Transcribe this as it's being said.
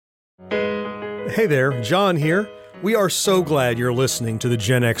Hey there, John here. We are so glad you're listening to the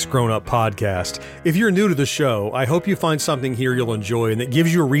Gen X Grown Up Podcast. If you're new to the show, I hope you find something here you'll enjoy and that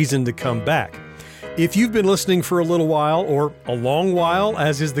gives you a reason to come back. If you've been listening for a little while or a long while,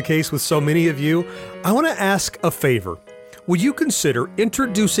 as is the case with so many of you, I want to ask a favor. Would you consider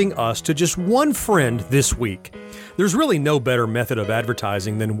introducing us to just one friend this week? There's really no better method of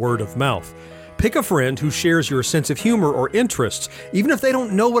advertising than word of mouth. Pick a friend who shares your sense of humor or interests, even if they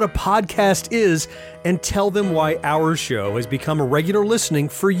don't know what a podcast is, and tell them why our show has become a regular listening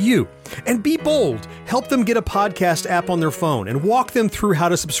for you. And be bold. Help them get a podcast app on their phone and walk them through how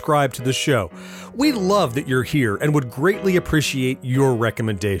to subscribe to the show. We love that you're here and would greatly appreciate your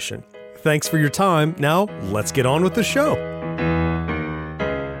recommendation. Thanks for your time. Now, let's get on with the show.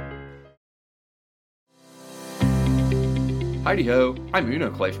 Heidi-ho, I'm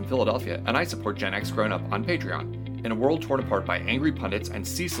Uno Clay from Philadelphia, and I support Gen X Grown Up on Patreon. In a world torn apart by angry pundits and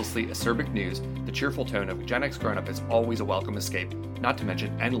ceaselessly acerbic news, the cheerful tone of Gen X Grown Up is always a welcome escape, not to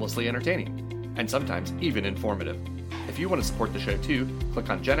mention endlessly entertaining, and sometimes even informative. If you want to support the show too, click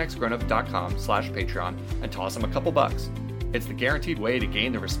on genxgrownup.com/Patreon and toss them a couple bucks. It's the guaranteed way to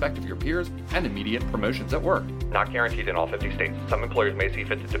gain the respect of your peers and immediate promotions at work. Not guaranteed in all 50 states. Some employers may see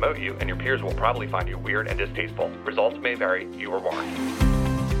fit to demote you, and your peers will probably find you weird and distasteful. Results may vary. You are warned.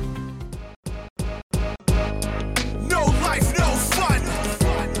 No life, no fun.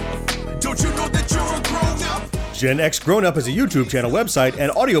 Don't you know that you're a grown-up? Gen X Grown Up is a YouTube channel, website,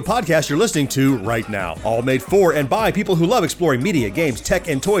 and audio podcast you're listening to right now. All made for and by people who love exploring media, games, tech,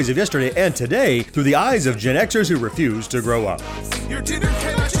 and toys of yesterday and today through the eyes of Gen Xers who refuse to grow up. Your dinner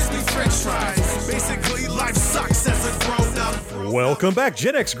cannot just be french fries. Basically, life sucks as a grown-up. Welcome back,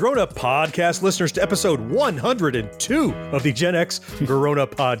 Gen X Grown Up Podcast listeners, to episode 102 of the Gen X Grown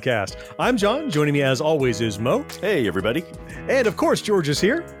Up Podcast. I'm John. Joining me as always is Mo. Hey, everybody. And of course, George is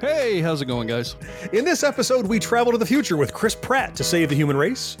here. Hey, how's it going, guys? In this episode, we travel to the future with Chris Pratt to save the human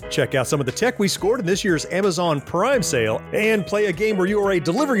race, check out some of the tech we scored in this year's Amazon Prime sale, and play a game where you are a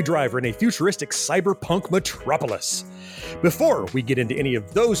delivery driver in a futuristic cyberpunk metropolis. Before we get into any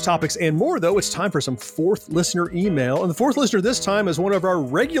of those topics and more, though, it's time for some fourth listener email. And the fourth listener this time is one of our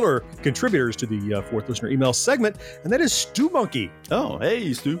regular contributors to the fourth listener email segment, and that is Stu Monkey. Oh,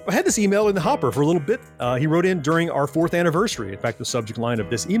 hey, Stu. I had this email in the hopper for a little bit. He wrote in during our 4th anniversary. In fact, the subject line of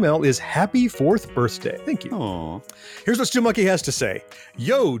this email is Happy 4th Birthday. Thank you. Aw. Here's what Stu Monkey has to say.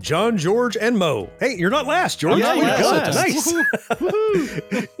 Yo, John, George, and Mo. Hey, you're not last, George. Yeah, Way to go. last. Nice.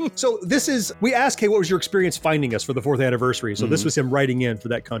 So this is, we asked, hey, what was your experience finding us for the 4th anniversary? So this was him writing in for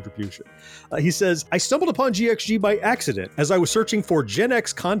that contribution. He says, I stumbled upon GXG by accident as I was searching for Gen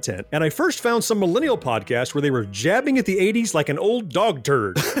X content, and I first found some millennial podcast where they were jabbing at the 80s like an old dog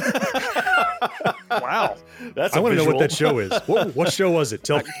turd. Wow. That's I want to know what visual. that show is. What show was it?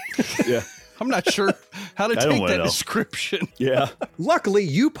 Tell me. Yeah. I'm not sure how to I don't take wanna that know. description. Yeah. Luckily,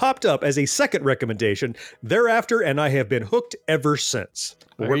 you popped up as a second recommendation thereafter, and I have been hooked ever since.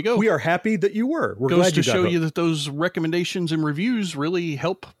 There you go. We are happy that you were. We're Goes glad to you got show hooked. you that those recommendations and reviews really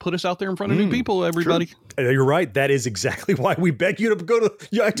help put us out there in front of new people, everybody. You're right. That is exactly why we beg you to go to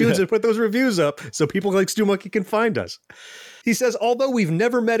iTunes and put those reviews up so people like Stu Monkey can find us. He says, although we've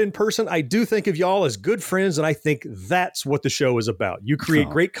never met in person, I do think of y'all as good friends, and I think that's what the show is about. You create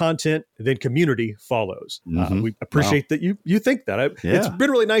great content, then community follows. We appreciate that you think that. It's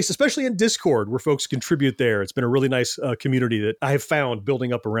been really nice, especially in Discord, where folks contribute there. It's been a really nice community that I have found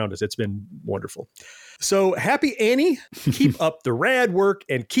building up around us. It's been wonderful. So happy Annie, keep up the rad work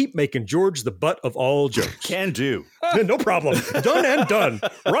and keep making George the butt of all jokes. Can do. No problem. Done and done.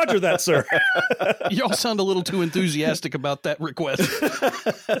 Roger that, sir. Y'all sound a little too enthusiastic about that request.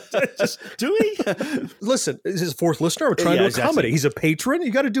 Do we? Listen, this is his 4th listener. We're trying to accommodate. Exactly. He's a patron.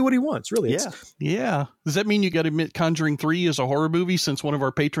 You got to do what he wants, really. Yeah. Yeah. Does that mean you got to admit Conjuring 3 is a horror movie since one of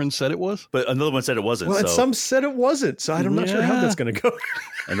our patrons said it was? But another one said it wasn't. Well, and so. some said it wasn't, so I'm not sure how that's going to go.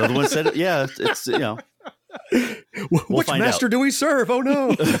 Another one said it. Yeah, it's, you know. Which master do we serve? Oh,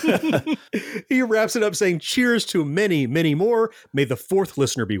 no. He wraps it up saying, cheers to many, many more. May the 4th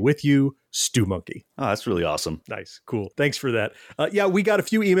listener be with you, Stu Monkey. Oh, that's really awesome. Nice. Cool. Thanks for that. Yeah, we got a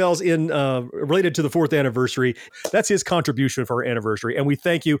few emails in related to the 4th anniversary. That's his contribution for our anniversary. And we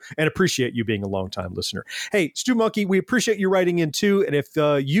thank you and appreciate you being a longtime listener. Hey, Stu Monkey, we appreciate you writing in too. And if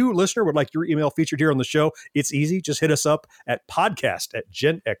you, listener, would like your email featured here on the show, it's easy. Just hit us up at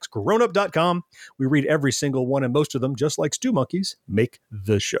podcast@genxgrownup.com. We read every single one, and most of them, just like Stu Monkeys, make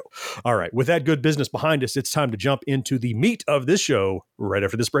the show. All right. With that good business behind us, it's time to jump into the meat of this show right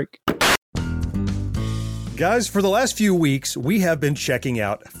after this break. Guys, for the last few weeks, we have been checking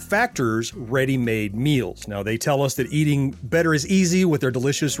out Factor's ready-made meals. Now, they tell us that eating better is easy with their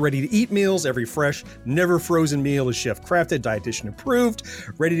delicious ready-to-eat meals. Every fresh, never frozen meal is chef-crafted, dietitian approved,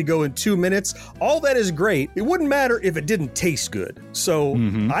 ready to go in 2 minutes. All that is great. It wouldn't matter if it didn't taste good. So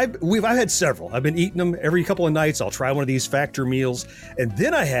I've had several. I've been eating them every couple of nights. I'll try one of these Factor meals. And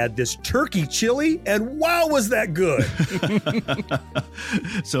then I had this turkey chili, and wow, was that good.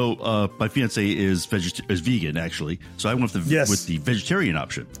 So my fiance is vegan, actually. So I went with the vegetarian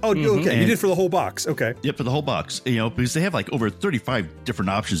option. Oh, okay. You did for the whole box. Okay. Yep, for the whole box. Because they have like over 35 different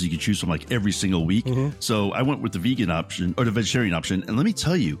options you can choose from like every single week. So I went with the vegan option or the vegetarian option. And let me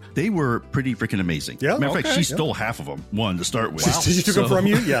tell you, they were pretty freaking amazing. Yeah. Matter of fact, she stole half of them, one to start with. Wow. She took them from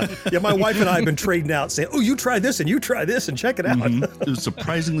you? Yeah. Yeah, my wife and I have been trading out saying, oh, you try this and you try this and check it out. It was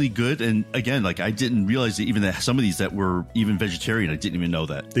surprisingly good. And again, like I didn't realize that even that some of these that were even vegetarian, I didn't even know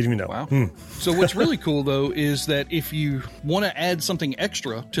that. Didn't even know. Wow. So what's really cool, though, is that if you want to add something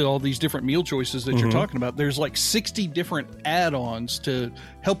extra to all these different meal choices that you're talking about, there's like 60 different add-ons to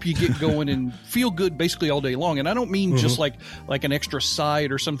help you get going and feel good basically all day long. And I don't mean just like an extra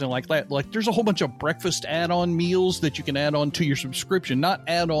side or something like that. Like there's a whole bunch of breakfast add-on meals that you can add on to your subscription, not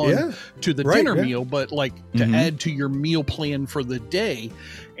add on to the dinner meal, but like to add to your meal plan for the day.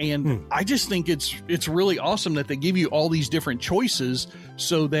 And I just think it's really awesome that they give you all these different choices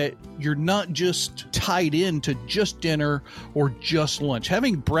so that you're not just tied into just dinner or just lunch.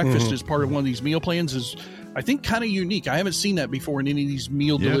 Having breakfast as part of one of these meal plans is, I think, kind of unique. I haven't seen that before in any of these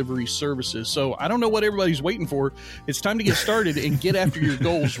meal delivery services. So I don't know what everybody's waiting for. It's time to get started and get after your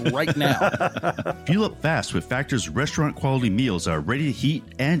goals right now. Fuel up fast with Factor's restaurant quality meals that are ready to heat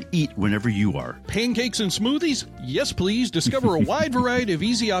and eat whenever you are. Pancakes and smoothies? Yes, please. Discover a wide variety of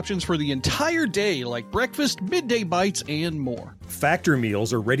easy options for the entire day, like breakfast, midday bites, and more. Factor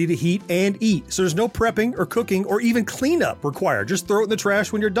meals are ready to heat and eat, so there's no prepping or cooking or even cleanup required. Just throw it in the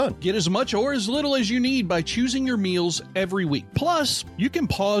trash when you're done. Get as much or as little as you need by choosing your meals every week. Plus, you can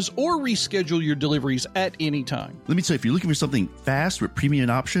pause or reschedule your deliveries at any time. Let me tell you, if you're looking for something fast with premium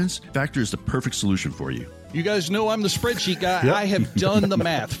options, Factor is the perfect solution for you. You guys know I'm the spreadsheet guy. Yep. I have done the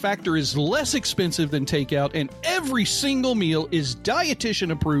math. Factor is less expensive than takeout, and every single meal is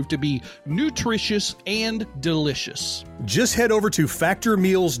dietitian approved to be nutritious and delicious. Just head over to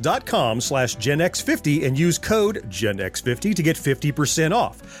factormeals.com/GenX50 and use code GenX50 to get 50%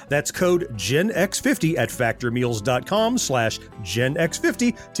 off. That's code GenX50 at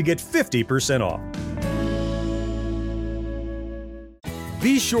factormeals.com/GenX50 to get 50% off.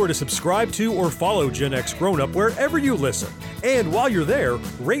 Be sure to subscribe to or follow Gen X Grown Up wherever you listen. And while you're there,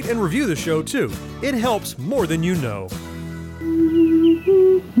 rate and review the show too. It helps more than you know.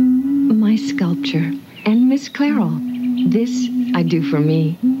 My sculpture and Miss Clairol. This I do for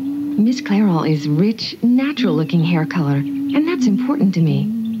me. Miss Clairol is rich, natural-looking hair color, and that's important to me.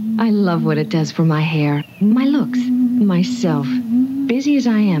 I love what it does for my hair, my looks, myself. Busy as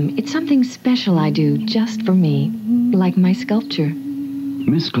I am, it's something special I do just for me, like my sculpture.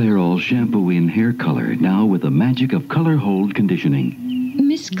 Miss Clairol shampoo in hair color, now with the magic of color hold conditioning.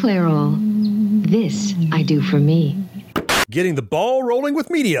 Miss Clairol, this I do for me. Getting the ball rolling with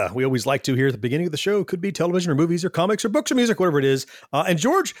media. We always like to hear at the beginning of the show. Could be television or movies or comics or books or music, whatever it is. And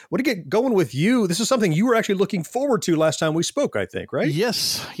George, what to get going with you? This is something you were actually looking forward to last time we spoke, I think, right?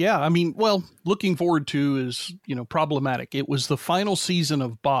 Yes. Yeah. I mean, well, looking forward to is, problematic. It was the final season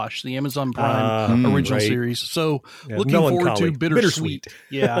of Bosch, the Amazon Prime original series. So looking forward to bittersweet.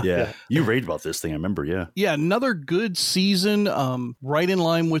 Yeah. Yeah. You raved about this thing, I remember. Yeah. Yeah. Another good season, right in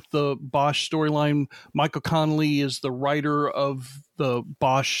line with the Bosch storyline. Michael Connelly is the writer of the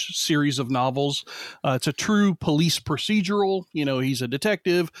Bosch series of novels. It's a true police procedural. He's a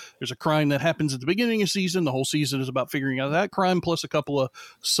detective. There's a crime that happens at the beginning of the season. The whole season is about figuring out that crime, plus a couple of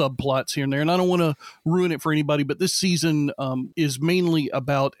subplots here and there. And I don't want to ruin it for anybody, but this season is mainly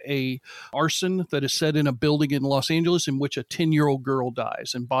about a arson that is set in a building in Los Angeles in which a 10-year-old girl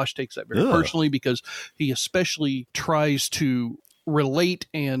dies. And Bosch takes that very personally because he especially tries to relate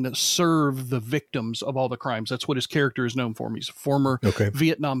and serve the victims of all the crimes. That's what his character is known for. He's a former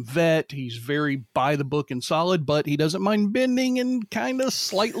Vietnam vet. He's very by the book and solid, but he doesn't mind bending and kind of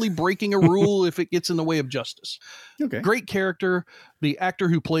slightly breaking a rule if it gets in the way of justice. Great character. The actor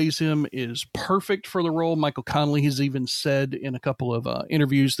who plays him is perfect for the role. Michael Connelly has even said in a couple of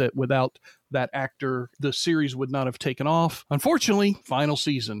interviews that without that actor, the series would not have taken off. Unfortunately, final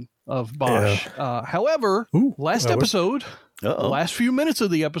season of Bosch. However, last episode, The last few minutes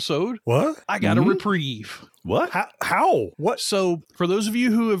of the episode, I got a reprieve. What? How? What? So, for those of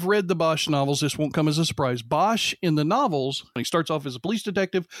you who have read the Bosch novels, this won't come as a surprise. Bosch, in the novels, he starts off as a police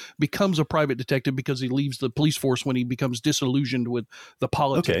detective, becomes a private detective because he leaves the police force when he becomes disillusioned with the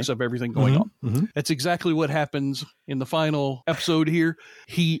politics of everything going on. Mm-hmm. That's exactly what happens in the final episode here.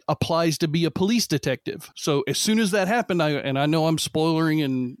 He applies to be a police detective. So, as soon as that happened, I know I'm spoilering,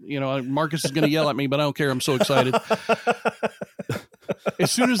 and Marcus is going to yell at me, but I don't care. I'm so excited.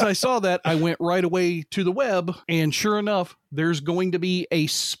 As soon as I saw that, I went right away to the web, and sure enough, there's going to be a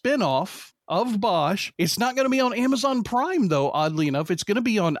spinoff of Bosch. It's not going to be on Amazon Prime, though, oddly enough. It's going to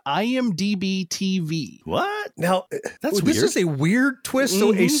be on IMDb TV. What? Now, this is a weird twist.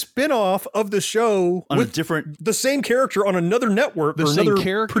 So a spinoff of the show on with the same character on another network, the or same another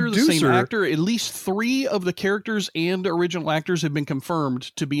character, producer. the same actor. At least 3 of the characters and original actors have been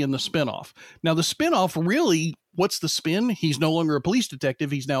confirmed to be in the spinoff. Now, the spinoff really... What's the spin? He's no longer a police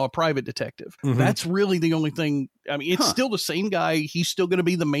detective. He's now a private detective. Mm-hmm. That's really the only thing. I mean, it's still the same guy. He's still going to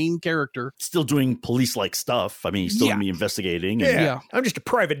be the main character. Still doing police-like stuff. I mean, he's still going to be investigating. And, I'm just a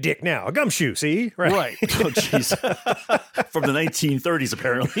private dick now. A gumshoe, see? Right. Oh, jeez. From the 1930s,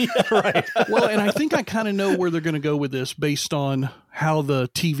 apparently. Right. Well, and I think I kind of know where they're going to go with this based on how the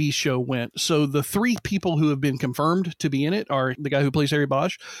TV show went. So the 3 people who have been confirmed to be in it are the guy who plays Harry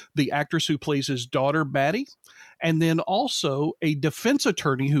Bosch, the actress who plays his daughter, Batty, and then also a defense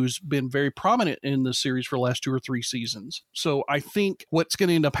attorney who's been very prominent in the series for the last 2 or 3 seasons. So I think what's going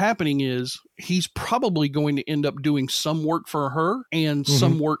to end up happening is he's probably going to end up doing some work for her and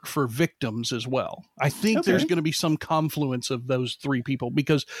some work for victims as well. I think there's going to be some confluence of those 3 people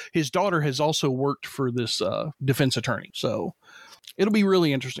because his daughter has also worked for this defense attorney. So it'll be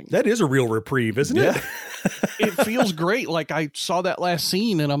really interesting. That is a real reprieve, isn't it? It feels great. Like I saw that last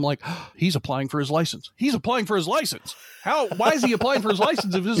scene and I'm like, oh, he's applying for his license. He's applying for his license. Why is he applying for his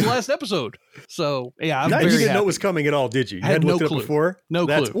license if this is the last episode? So yeah, I'm very You didn't happy. know it was coming at all, did you? You had hadn't no looked clue. it up before? No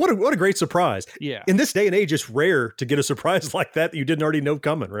clue. What a great surprise. Yeah. In this day and age, it's rare to get a surprise like that you didn't already know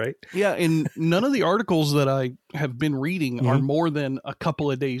coming, right? Yeah, and none of the articles that I have been reading are more than a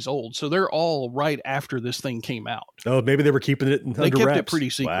couple of days old. So they're all right after this thing came out. Oh, maybe they were keeping it under wraps. They kept it pretty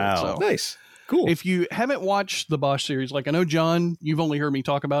secret. Wow. So. Nice. Cool. If you haven't watched the Bosch series, like I know, John, you've only heard me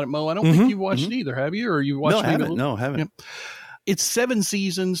talk about it. Mo, I don't think you've watched it either, have you? Or you watched it? No, haven't. Yeah. It's 7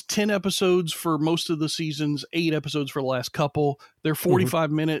 seasons, 10 episodes for most of the seasons, 8 episodes for the last couple. They're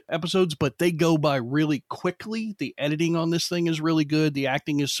 45-minute episodes, but they go by really quickly. The editing on this thing is really good. The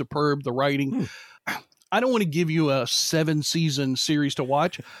acting is superb. The writing. I don't want to give you a 7-season series to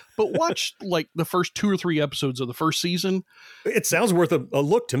watch, but watch like the first 2 or 3 episodes of the first season. It sounds worth a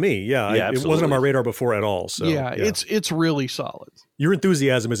look to me. Yeah, it wasn't on my radar before at all. So yeah, it's really solid. Your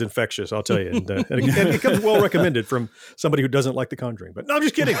enthusiasm is infectious, I'll tell you. And it comes well recommended from somebody who doesn't like The Conjuring. But no, I'm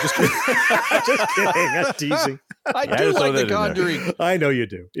just kidding. Just kidding. Just kidding. That's teasing. I do like The Conjuring. I know you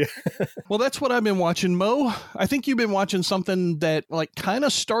do. Yeah. Well, that's what I've been watching, Mo. I think you've been watching something that like kind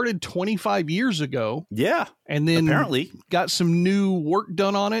of started 25 years ago. Yeah. And then apparently got some new work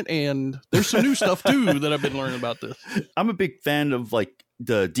done on it. And there's some new stuff too that I've been learning about this. I'm a big fan of like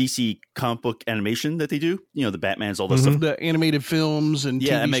the DC comic book animation that they do, the Batmans, all that stuff. The animated films and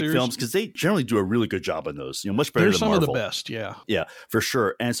TV make series. films because they generally do a really good job on those. Much better They're than some Marvel. of the best, yeah. Yeah, for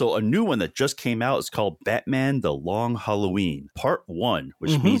sure. And so a new one that just came out is called Batman: The Long Halloween, Part 1,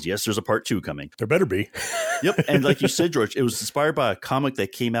 which means yes, there's a Part 2 coming. There better be. Yep, and like you said, George, it was inspired by a comic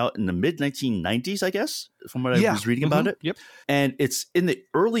that came out in the mid 1990s, I guess, from what I was reading about it. Yep, and it's in the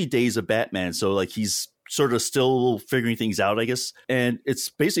early days of Batman, so like he's sort of still figuring things out, I guess. And it's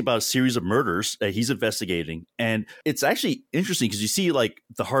basically about a series of murders that he's investigating. And it's actually interesting because you see like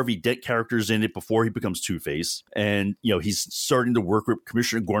the Harvey Dent characters in it before he becomes Two-Face. And, he's starting to work with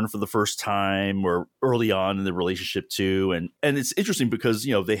Commissioner Gordon for the first time or early on in the relationship too. And it's interesting because,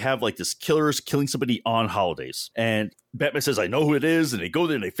 they have like this killers killing somebody on holidays. And Batman says, I know who it is. And they go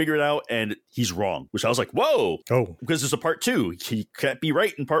there and they figure it out. And he's wrong, which I was like, whoa. Oh, because there's a Part 2. He can't be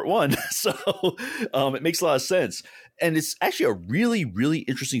right in Part 1. So it makes a lot of sense. And it's actually a really, really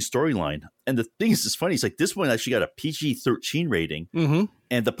interesting storyline. And the thing is, it's funny. It's like this one actually got a PG-13 rating.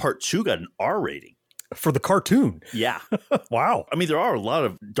 And the Part 2 got an R rating. For the cartoon. Yeah. Wow. I mean, there are a lot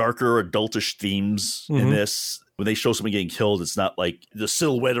of darker, adultish themes in this. when they show someone getting killed, it's not like the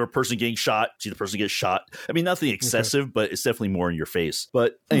silhouette of a person getting shot, see the person get shot. I mean, nothing excessive, but it's definitely more in your face.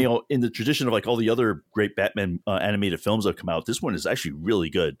 But, you know, in the tradition of like all the other great Batman animated films that have come out, this one is actually really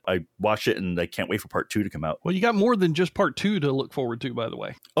good. I watched it and I can't wait for part 2 to come out. Well, you got more than just part 2 to look forward to, by the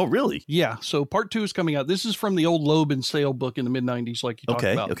way. Oh, really? Yeah. So part 2 is coming out. This is from the old Loeb and Sale book in the mid-90s, like you talked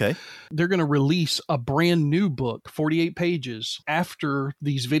about. Okay. They're going to release a brand new book, 48 pages, after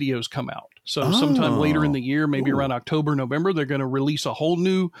these videos come out. So sometime later in the year, maybe around October, November, they're going to release a whole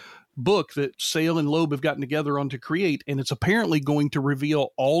new book that Sale and Loeb have gotten together on to create, and it's apparently going to reveal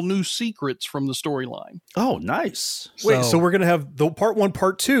all new secrets from the storyline. Oh, nice. Wait, so we're going to have the part 1,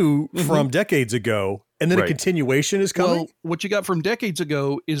 part 2 from decades ago, and then a continuation is coming? Well, what you got from decades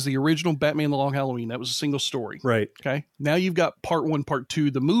ago is the original Batman The Long Halloween. That was a single story. Right. Okay. Now you've got part 1, part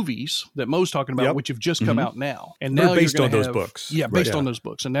 2, the movies that Mo's talking about, which have just come out now. And now they're based on those books. Yeah, based on those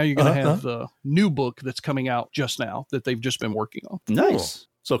books. And now you're going to have the new book that's coming out just now that they've just been working on. Nice.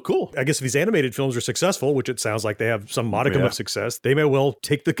 So cool. I guess if these animated films are successful, which it sounds like they have some modicum of success, they may well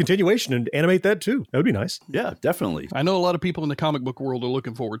take the continuation and animate that too. That would be nice. Yeah, definitely. I know a lot of people in the comic book world are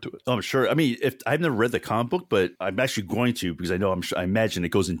looking forward to it. Oh, I'm sure. I mean, I've never read the comic book, but I'm actually going to, because I imagine it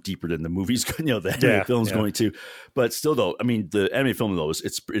goes in deeper than the movies, the animated film's going to. But still, though, I mean, the animated film, though,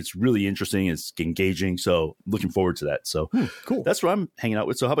 it's really interesting. It's engaging. So looking forward to that. So cool. That's what I'm hanging out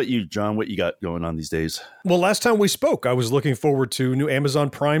with. So how about you, John? What you got going on these days? Well, last time we spoke, I was looking forward to a new Amazon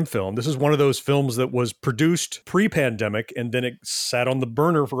Prime film. This is one of those films that was produced pre-pandemic, and then it sat on the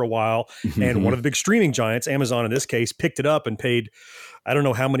burner for a while. And one of the big streaming giants, Amazon in this case, picked it up and paid, I don't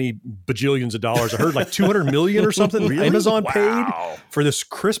know how many bajillions of dollars. I heard like 200 million or something. Really? Amazon paid for this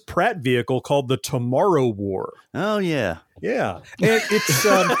Chris Pratt vehicle called the Tomorrow War. Oh, yeah. Yeah. And it's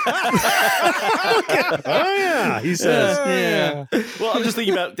he says. Well, I'm just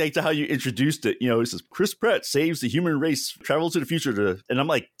thinking about how you introduced it. You know, it says Chris Pratt saves the human race, travels to the future and I'm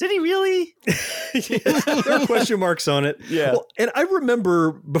like, did he really? There are question marks on it. Yeah. Well, and I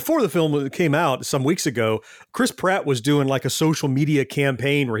remember before the film came out some weeks ago, Chris Pratt was doing like a social media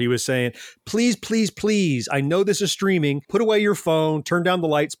campaign where he was saying, please, please, please, I know this is streaming. Put away your phone, turn down the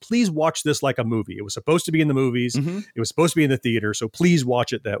lights. Please watch this like a movie. It was supposed to be in the movies. It was supposed to be in the theater. So please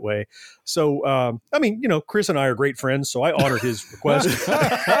watch it that way. So, I mean, you know, Chris and I are great friends, so I honored his request.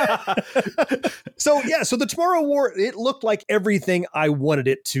 So the Tomorrow War, it looked like everything I wanted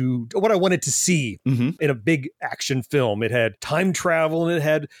it to, what I wanted to see in a big action film. It had time travel and it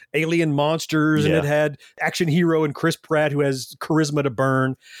had alien monsters and it had action hero and Chris Pratt who has charisma to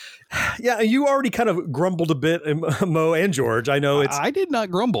burn. Yeah, you already kind of grumbled a bit, Mo and George. I know it's. I did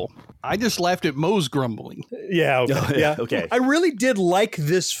not grumble. I just laughed at Mo's grumbling. Yeah. Okay. I really did like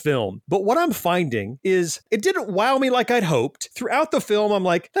this film, but what I'm finding is it didn't wow me like I'd hoped. Throughout the film, I'm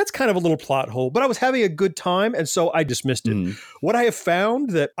like, that's kind of a little plot hole, but I was having a good time, and so I dismissed it. What I have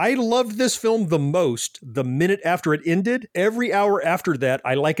found that I loved this film the most the minute after it ended. Every hour after that,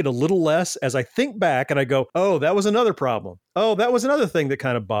 I like it a little less as I think back and I go, oh, that was another problem. Oh, that was another thing that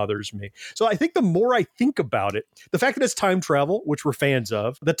kind of bothers me. So I think the more I think about it, the fact that it's time travel, which we're fans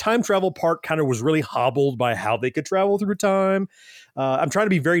of, the time travel part kind of was really hobbled by how they could travel through time. I'm trying to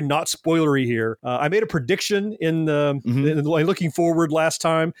be very not spoilery here. I made a prediction in looking forward last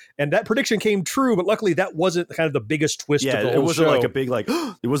time, and that prediction came true, but luckily that wasn't kind of the biggest twist of the whole show. It wasn't like a big,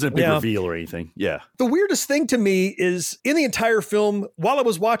 it wasn't a big reveal or anything. Yeah. The weirdest thing to me is in the entire film, while I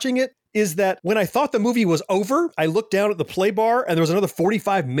was watching it, is that when I thought the movie was over, I looked down at the play bar and there was another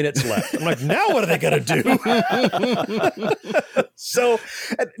 45 minutes left. I'm like, now what are they going to do? So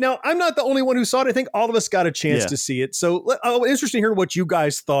now I'm not the only one who saw it. I think all of us got a chance to see it. So interesting to hear what you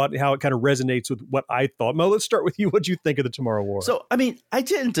guys thought and how it kind of resonates with what I thought. Mo, let's start with you. What'd you think of the Tomorrow War? So, I mean, I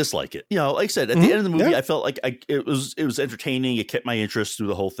didn't dislike it. You know, like I said, at the end of the movie, I felt like it was entertaining. It kept my interest through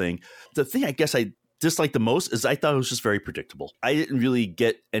the whole thing. The thing I guess I disliked the most is I thought it was just very predictable. I didn't really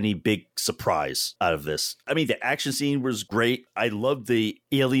get any big surprise out of this. I mean, the action scene was great. I loved the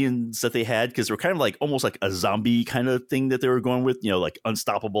aliens that they had because they were kind of like almost like a zombie kind of thing that they were going with, you know, like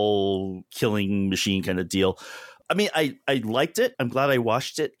unstoppable killing machine kind of deal. I mean, I liked it. I'm glad I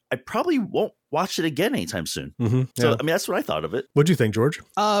watched it. I probably won't watch it again anytime soon. So, I mean, that's what I thought of it. What'd you think, George?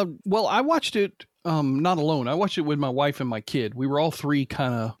 Well, I watched it not alone. I watched it with my wife and my kid. We were all three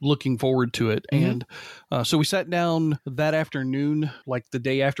kind of looking forward to it. And so we sat down that afternoon, like the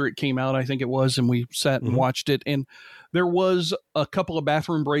day after it came out, I think it was, and we sat and watched it. And there was a couple of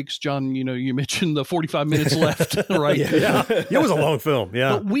bathroom breaks. John, you know, you mentioned the 45 minutes left, right? Yeah. It was a long film.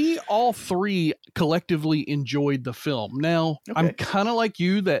 Yeah. But we all three collectively enjoyed the film. Now, I'm kind of like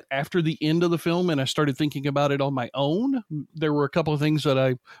you that after the end of the film and I started thinking about it on my own, there were a couple of things that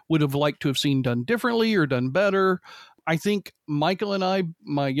I would have liked to have seen done differently or done better. I think Michael and I,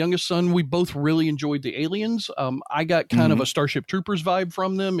 my youngest son, we both really enjoyed the aliens. I got kind of a Starship Troopers vibe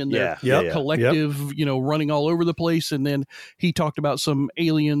from them and their collective, running all over the place. And then he talked about some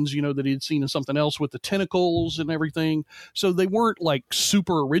aliens, that he'd seen in something else with the tentacles and everything. So they weren't like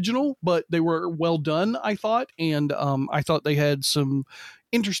super original, but they were well done, I thought. And I thought they had some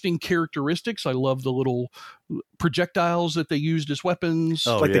interesting characteristics. I love the little projectiles that they used as weapons.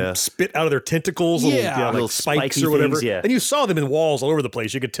 They spit out of their tentacles, little spikes or whatever. Things, and you saw them in walls all over the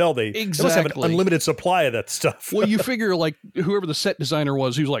place. You could tell they must have an unlimited supply of that stuff. Well, you figure like whoever the set designer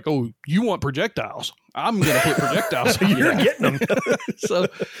was, he was like, "Oh, you want projectiles? I'm going to put projectiles. You're getting them." So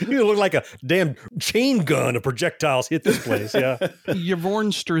you look like a damn chain gun of projectiles hit this place. Yeah.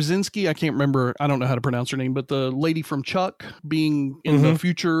 Yvonne Straczynski, I can't remember. I don't know how to pronounce her name, but the lady from Chuck being in the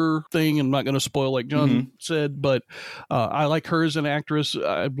future thing. I'm not going to spoil like John said, but I like her as an actress.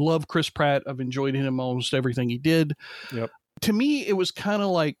 I love Chris Pratt. I've enjoyed him almost everything he did. Yep. To me, it was kind of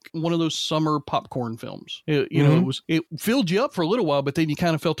like one of those summer popcorn films. It filled you up for a little while, but then you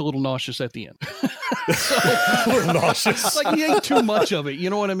kind of felt a little nauseous at the end. A little nauseous. Like you ate too much of it.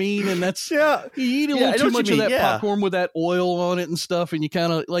 You know what I mean? And that's you eat a little too much of that popcorn with that oil on it and stuff, and you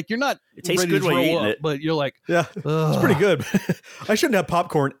kind of like you're not it tastes ready good to throw when you're up, eating it. but you're like, it's pretty good. I shouldn't have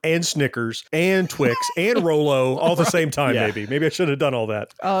popcorn and Snickers and Twix and Rolo all at the same time. Maybe I should have done all that.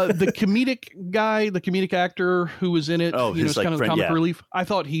 The comedic actor who was in it, was kind of the comic relief. I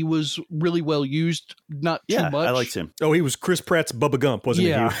thought he was really well used. Not too much. I liked him. Oh, he was Chris Pratt's Bubba Gump, wasn't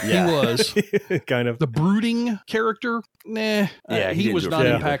he? He was kind of the brooding character. He was not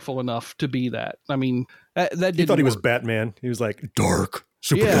impactful enough to be that. I mean, that didn't. He thought he was work. Batman. He was like dark.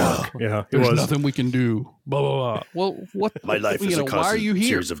 Super dark. Yeah, there's nothing we can do. Blah blah blah. Well, what? My life is a why are you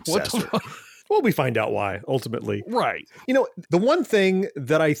here? Series of disaster. Well, we find out why ultimately. Right. The one thing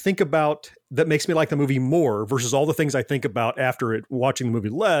that I think about that makes me like the movie more versus all the things I think about after watching the movie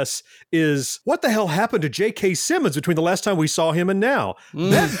less is what the hell happened to J.K. Simmons between the last time we saw him and now?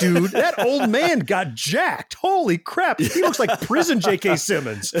 That dude, that old man got jacked. Holy crap. He looks like prison J.K.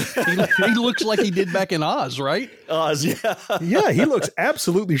 Simmons. He looks like he did back in Oz, right? Oz, yeah. Yeah, he looks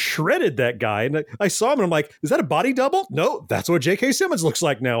absolutely shredded, that guy. And I saw him and I'm like, is that a body double? No, that's what J.K. Simmons looks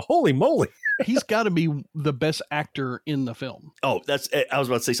like now. Holy moly. He's got to be the best actor in the film. Oh, I was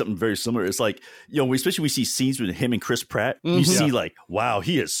about to say something very similar. It's like, especially we see scenes with him and Chris Pratt. You see like, wow,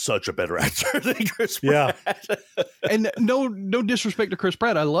 he is such a better actor than Chris Pratt. Yeah. And no disrespect to Chris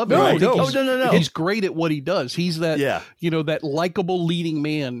Pratt. I love him. No. He's great at what he does. He's that, that likable leading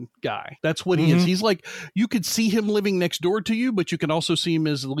man guy. That's what he is. He's like, you could see him living next door to you, but you can also see him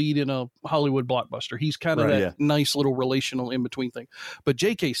as the lead in a Hollywood blockbuster. He's kind of that nice little relational in between thing. But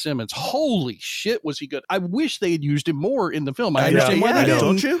J.K. Simmons, holy shit, was he good. I wish they had used him more in the film. I understand why they didn't.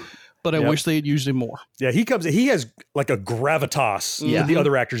 Don't you? But I wish they had used him more. Yeah, he has like a gravitas that the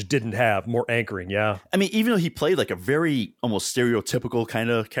other actors didn't have, more anchoring, I mean, even though he played like a very almost stereotypical kind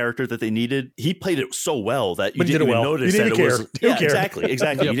of character that they needed, he played it so well that you didn't even notice that it was... Yeah, exactly. He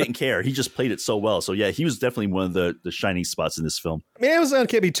didn't care. He just played it so well. So yeah, he was definitely one of the shining spots in this film. I mean, Amazon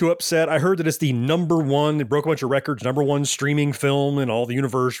can't be too upset. I heard that it's the it broke a bunch of records, #1 streaming film in all the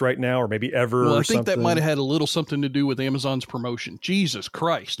universe right now, or maybe ever. Well, I think that might have had a little something to do with Amazon's promotion. Jesus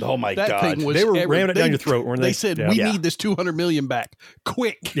Christ. Oh my God. Thing was they were ramming it down your throat, weren't they? They said, we need this $200 million back.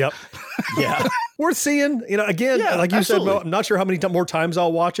 Quick. Yep. Yeah. Worth seeing. Again, like you said, I'm not sure how many more times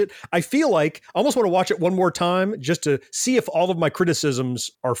I'll watch it. I feel like I almost want to watch it one more time just to see if all of my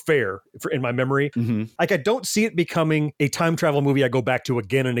criticisms are fair in my memory. Like, I don't see it becoming a time travel movie I go back to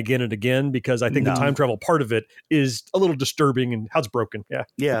again and again and again, because I think the time travel part of it is a little disturbing and how it's broken.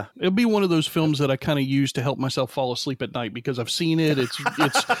 Yeah. It'll be one of those films that I kind of use to help myself fall asleep at night because I've seen it.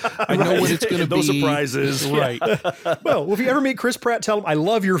 I know what it's going to be. No surprises. Right. Well, if you ever meet Chris Pratt, tell him, I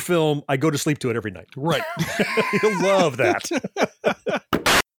love your film. I go to sleep to it every night. Right. He'll love that.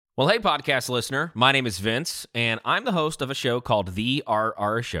 Well, hey, podcast listener. My name is Vince, and I'm the host of a show called The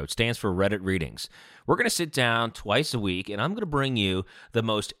RR Show. It stands for Reddit Readings. We're going to sit down twice a week, and I'm going to bring you the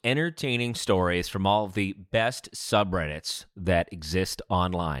most entertaining stories from all of the best subreddits that exist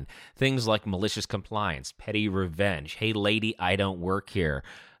online. Things like malicious compliance, petty revenge, hey, lady, I don't work here.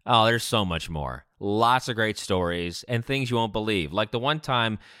 Oh, there's so much more. Lots of great stories and things you won't believe. Like the one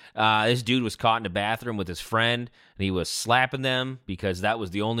time this dude was caught in a bathroom with his friend and he was slapping them because that was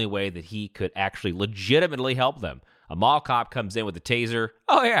the only way that he could actually legitimately help them. A mall cop comes in with a taser.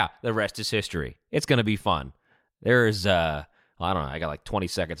 Oh, yeah, the rest is history. It's going to be fun. There's a I don't know. I got like 20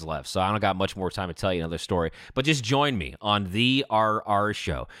 seconds left, so I don't got much more time to tell you another story. But just join me on The RR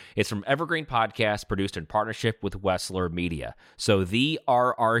Show. It's from Evergreen Podcast, produced in partnership with Wessler Media. So The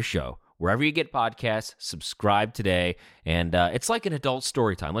RR Show, wherever you get podcasts, subscribe today. And it's like an adult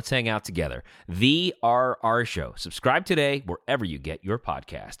story time. Let's hang out together. The RR Show. Subscribe today wherever you get your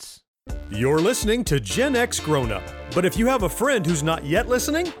podcasts. You're listening to Gen X Grown Up. But if you have a friend who's not yet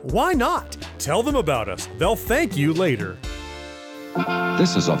listening, why not? Tell them about us. They'll thank you later.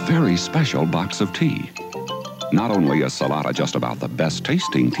 This is a very special box of tea. Not only is Salata just about the best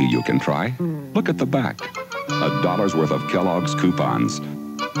tasting tea you can try, look at the back. $1 worth of Kellogg's coupons.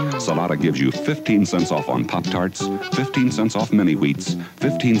 Salata gives you 15 cents off on Pop-Tarts, 15 cents off Mini Wheats,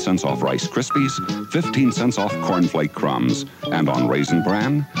 15 cents off Rice Krispies, 15 cents off Cornflake Crumbs, and on Raisin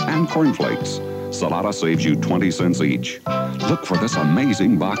Bran and Cornflakes. Salata saves you 20 cents each. Look for this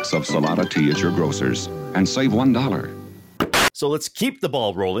amazing box of Salata tea at your grocer's and save $1. So let's keep the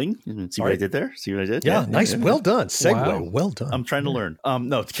ball rolling. See what I did there? See what I did? Yeah, nice. Well done. Segue. Wow. Well done. I'm trying to learn.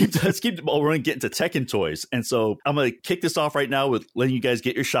 Let's keep the ball rolling, get into Tekken toys. And so I'm going to kick this off right now with letting you guys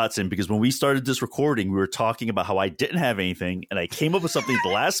get your shots in, because when we started this recording, we were talking about how I didn't have anything, and I came up with something at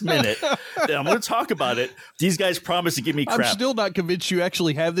the last minute. And I'm going to talk about it. These guys promised to give me crap. I'm still not convinced you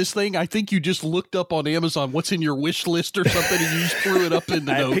actually have this thing. I think you just looked up on Amazon what's in your wish list or something, and you just threw it up in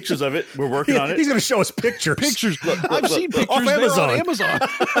the I notes. have pictures of it. We're working on it. He's going to show us pictures. I've seen pictures off Amazon. On Amazon.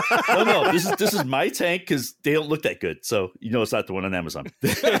 No, this is my tank, because they don't look that good. So you know it's not the one on Amazon.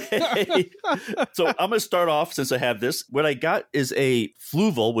 So I'm going to start off, since I have this. What I got is a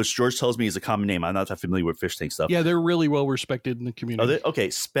Fluval, which George tells me is a common name. I'm not that familiar with fish tank stuff. Yeah, they're really well respected in the community. Are they? Okay,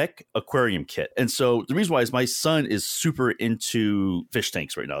 Spec aquarium kit. And so the reason why is my son is super into fish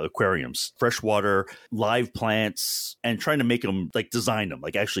tanks right now, aquariums, freshwater, live plants, and trying to make them, like, design them,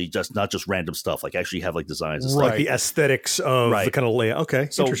 like actually just not just random stuff, like actually have like designs and stuff. Right, the aesthetics of the kind of layout. Okay,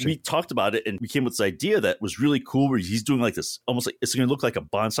 so we talked about it, and we came with this idea that was really cool, where he's doing like this, almost like it's going to look like a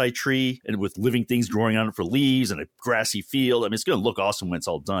bonsai tree, and with living things growing on it for leaves and a grassy field. I mean, it's going to look awesome when it's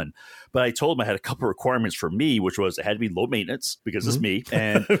all done. But I told him I had a couple of requirements for me, which was it had to be low maintenance, because it's me,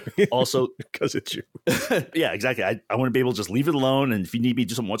 and also because it's you. Yeah, exactly. I want to be able to just leave it alone, and if you need me to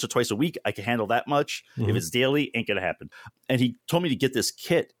do something once or twice a week, I can handle that much. If it's daily, ain't going to happen. And he told me to get this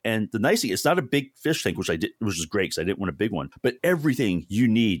kit, and the nice thing, it's not a big fish tank, which is great, because I didn't want a big one, but everything you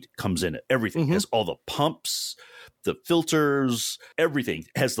need comes in it. Everything has all the pumps, the filters, everything.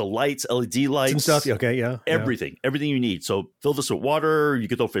 It has the lights, LED lights and stuff. Okay, yeah, everything you need. So fill this with water, you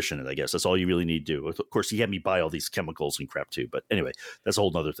can throw fish in it. I guess that's all you really need to do. Of course, he had me buy all these chemicals and crap too, but anyway, that's a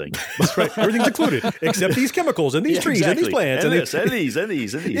whole nother thing. That's right. Everything's included except these chemicals and these trees and these plants and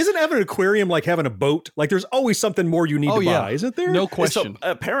these. Isn't having an aquarium like having a boat? Like there's always something more you need to buy, isn't there? No question. So,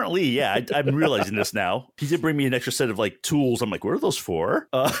 apparently, yeah. I'm realizing this now. He did bring me an extra set of like tools. I'm like, what are those for?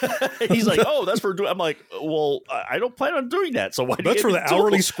 He's like, oh, that's for doing. I'm like, well, I don't plan on doing that. So why? That's for the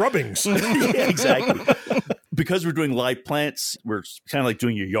hourly scrubbings. Yeah, exactly. Because we're doing live plants, we're kind of like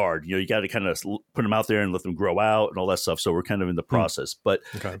doing your yard. You know, you got to kind of put them out there and let them grow out and all that stuff. So we're kind of in the process. But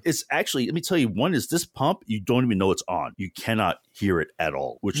it's actually, let me tell you, one is this pump, you don't even know it's on. You cannot hear it at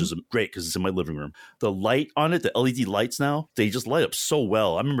all, which is great because it's in my living room. The light on it, the LED lights now, they just light up so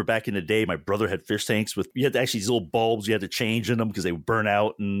well. I remember back in the day, my brother had fish tanks with, you had to actually these little bulbs you had to change in them because they would burn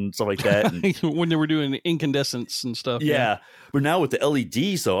out and stuff like that. And, when they were doing incandescents and stuff. Yeah. But now with the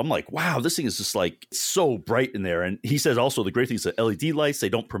LEDs, though, I'm like, wow, this thing is just like so bright in there. And he says also the great thing is the LED lights, they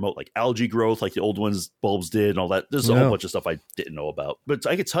don't promote like algae growth like the old ones, bulbs did and all that. There's a whole bunch of stuff I didn't know about. But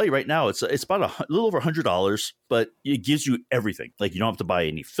I can tell you right now, it's about a little over $100, but it gives you everything. Like you don't have to buy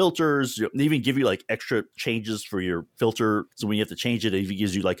any filters. They even give you like extra changes for your filter. So when you have to change it, it even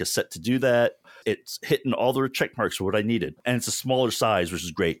gives you like a set to do that. It's hitting all the check marks for what I needed. And it's a smaller size, which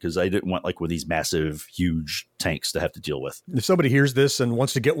is great because I didn't want like one of these massive, huge tanks to have to deal with. If somebody hears this and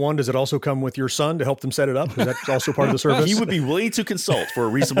wants to get one, does it also come with your son to help them set it up? Is that also part of the service? He would be willing to consult for a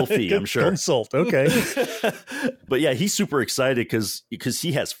reasonable fee, I'm sure. Consult, okay. But yeah, he's super excited because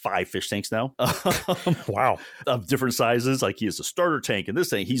he has 5 fish tanks now. Wow. Of different sizes. Like he has a starter tank and this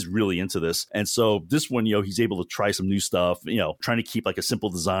thing, he's really into this. And so this one, he's able to try some new stuff, trying to keep like a simple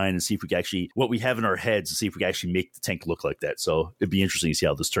design and see if we can actually, what we have in our heads, to see if we can actually make the tank look like that. So it'd be interesting to see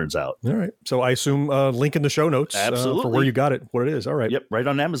how this turns out. All right. So I assume link in the show notes for where you got it, what it is. All right. Yep. Right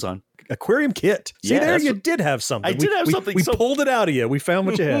on Amazon. Aquarium kit. See, there you did have something. I did have something. We pulled it out of you. We found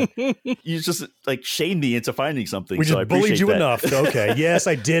what you had. You just like shamed me into finding something. We just bullied you that. Enough. Okay. Yes,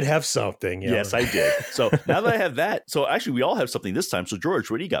 I did have something. Yeah. Yes, I did. So now that I have that, so actually we all have something this time. So, George,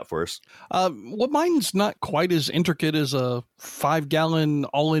 what do you got for us? Well, mine's not quite as intricate as a 5-gallon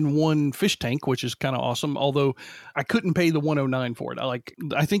all-in-one fish tank, which is kind of awesome. Although I couldn't pay the $109 for it.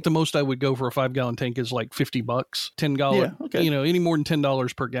 I think the most I would go for a 5-gallon tank is like $50, $10. Yeah, okay. Any more than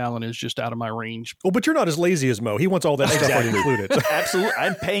 $10 per gallon is just out of my range. Well, but you're not as lazy as Mo. He wants all that stuff included. Absolutely.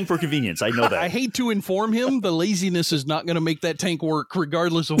 I'm paying for convenience. I know that. I hate to inform him, the laziness is not going to make that tank work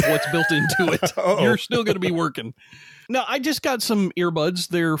regardless of what's built into it. You're still going to be working. Now, I just got some earbuds.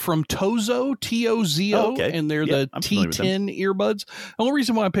 They're from Tozo, T-O-Z-O, and they're the T10 earbuds. The only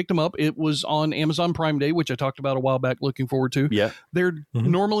reason why I picked them up, it was on Amazon Prime Day, which I talked about a while back, looking forward to. Yeah. They're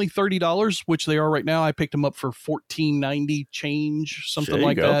normally $30, which they are right now. I picked them up for $14.90 change, something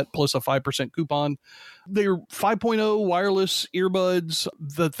like that, plus a 5% coupon. They're 5.0 wireless earbuds.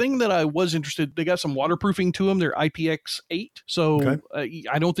 The thing that I was interested, they got some waterproofing to them. They're IPX8. So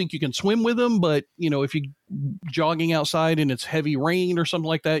I don't think you can swim with them, but if you jogging outside and it's heavy rain or something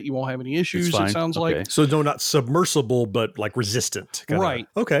like that, you won't have any issues. It sounds like. So no, not submersible, but like resistant. Right.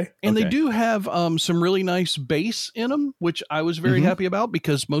 Okay. And they do have some really nice bass in them, which I was very happy about,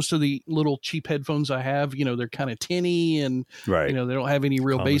 because most of the little cheap headphones I have, they're kind of tinny and they don't have any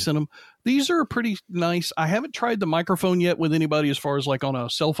real bass in them. These are pretty nice. I haven't tried the microphone yet with anybody as far as like on a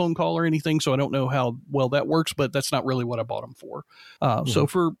cell phone call or anything, so I don't know how well that works, but that's not really what I bought them for. So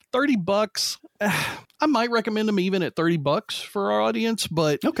for $30, I might recommend them even at $30 for our audience,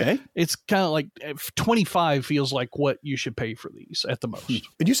 but it's kind of like 25 feels like what you should pay for these at the most.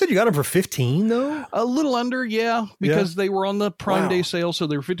 And you said you got them for 15 though? A little under, because they were on the Prime Day sale, so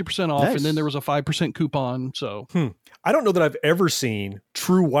they were 50% off, and then there was a 5% coupon. So I don't know that I've ever seen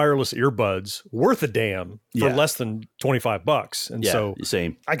true wireless earbuds worth a damn for less than $25. And so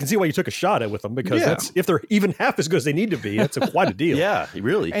same. I can see why you took a shot at with them, because that's, if they're even half as good as they need to be, that's quite a deal. Yeah,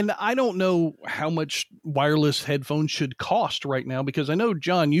 really. And I don't know how much wireless headphones should cost right now, because I know,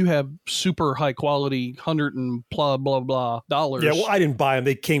 John, you have super high quality $100 and blah, blah, blah dollars. Yeah, well, I didn't buy them.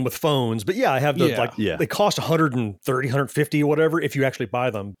 They came with phones, but I have the they cost $130, $150 or whatever if you actually buy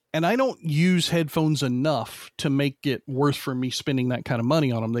them. And I don't use headphones enough to make it worth for me spending that kind of money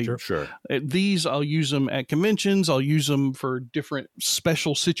on them. Sure. These, I'll use them at conventions. I'll use them for different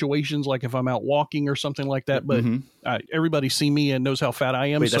special situations, like if I'm out walking or something like that. But everybody see me and knows how fat I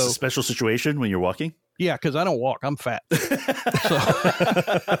am. Wait, that's a special situation when you're walking? Yeah, because I don't walk. I'm fat. You're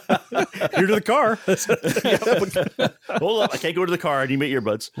to the car. Hold up. I can't go to the car. I need my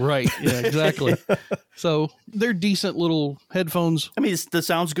earbuds. Right. Yeah, exactly. So they're decent little headphones. I mean, the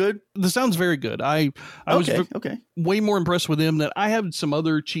sound's good. The sound's very good. I was way more impressed with them than I had some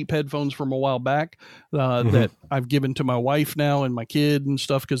other cheap headphones from a while back that I've given to my wife now and my kid and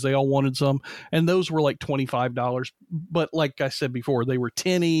stuff, because they all wanted some. And those were like $25. But like I said before, they were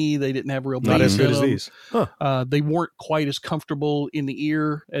tinny. They didn't have real bass. Not as good as these. They weren't quite as comfortable in the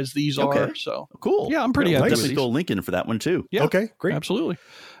ear as these are. So cool. Yeah, I'm pretty happy. Definitely throw a link in for that one too. Yeah. Okay, great. Absolutely.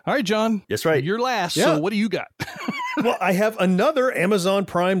 All right, John. That's right. You're last. Yeah. So what do you got? Well, I have another Amazon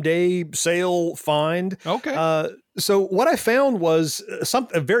Prime Day sale find. Okay. So what I found was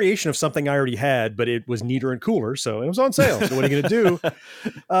a variation of something I already had, but it was neater and cooler. So it was on sale. So what are you going to do?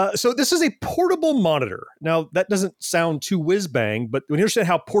 So this is a portable monitor. Now, that doesn't sound too whiz bang, but when you understand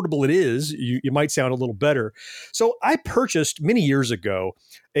how portable it is, you might sound a little better. So I purchased many years ago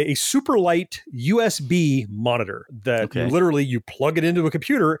a super light USB monitor that literally you plug it into a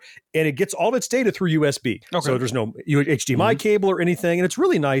computer and it gets all of its data through USB. Okay. So there's no HDMI cable or anything. And it's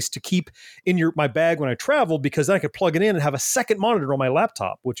really nice to keep in my bag when I travel, because then I could plug it in and have a second monitor on my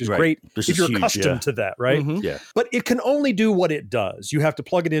laptop, which is great if you're accustomed to that, right? Yeah. But it can only do what it does. You have to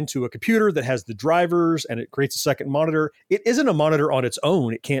plug it into a computer that has the drivers and it creates a second monitor. It isn't a monitor on its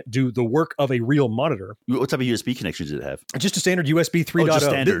own. It can't do the work of a real monitor. What type of USB connection does it have? Just a standard USB 3.0. Just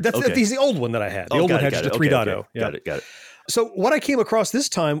standard. That's the old one that I had. The old one had just a 3.0. Okay. Yeah. Got it. So what I came across this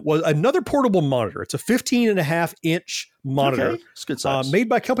time was another portable monitor. It's a 15.5-inch monitor. Okay. It's good size. Made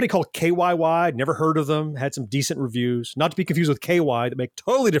by a company called KYY. Never heard of them. Had some decent reviews. Not to be confused with KY, that make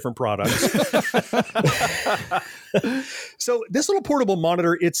totally different products. So this little portable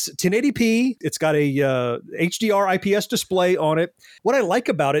monitor, it's 1080p. It's got a HDR IPS display on it. What I like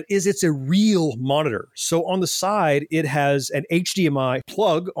about it is it's a real monitor. So on the side, it has an HDMI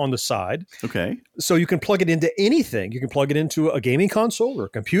plug on the side. Okay. So you can plug it into anything. You can plug it into a gaming console or a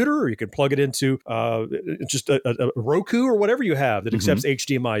computer, or you can plug it into just a Roku or whatever you have that accepts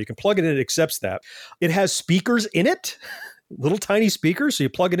HDMI. You can plug it in, it accepts that. It has speakers in it. Little tiny speakers. So you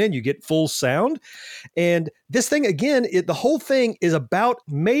plug it in, you get full sound. And this thing, again, the whole thing is about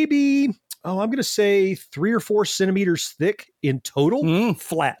maybe I'm going to say 3 or 4 centimeters thick in total,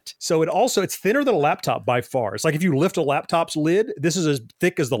 flat. So it's thinner than a laptop by far. It's like if you lift a laptop's lid, this is as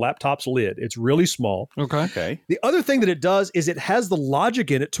thick as the laptop's lid. It's really small. Okay. The other thing that it does is it has the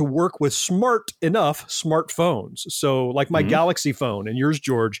logic in it to work with smartphones. So like my Galaxy phone and yours,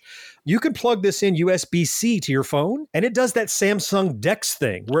 George, you can plug this in USB-C to your phone, and it does that Samsung DeX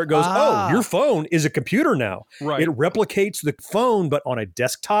thing where it goes, your phone is a computer now. Right. It replicates the phone, but on a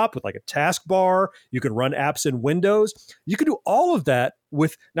desktop with like a taskbar. You can run apps in Windows. You can do all of that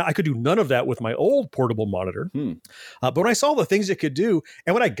now I could do none of that with my old portable monitor. But when I saw the things it could do,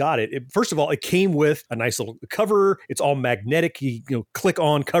 and when I got it, first of all, it came with a nice little cover. It's all magnetic, click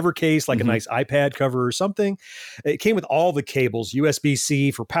on cover case, like a nice iPad cover or something. It came with all the cables,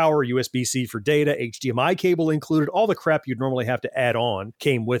 USB-C for power, USB-C for data, HDMI cable included, all the crap you'd normally have to add on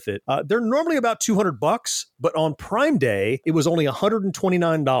came with it. They're normally about $200, but on Prime Day, it was only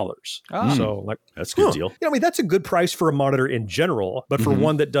 $129. So that's a good deal. That's a good price for a monitor in general, but for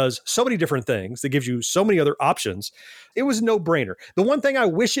one that does so many different things, that gives you so many other options, it was a no-brainer. The one thing I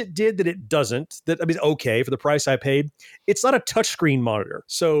wish it did that it doesn't, okay, for the price I paid, it's not a touchscreen monitor.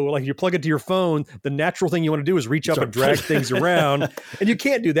 So like you plug it to your phone, the natural thing you want to do is reach up and drag things around, and you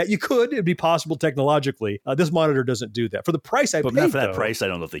can't do that. You could, it'd be possible technologically. This monitor doesn't do that. For the price I paid, not for that price, I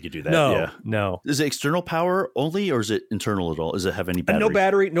don't know if they could do that. No. Is it external power only, or is it internal at all? Does it have any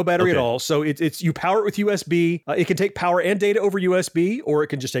battery? No battery at all. So it's you power it with USB. It can take power and data over USB, or it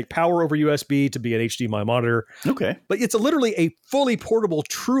can just take power over USB to be an HDMI monitor. Okay. But it's literally a fully portable,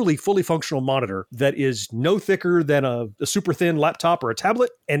 truly fully functional monitor that is no thicker than a super thin laptop or a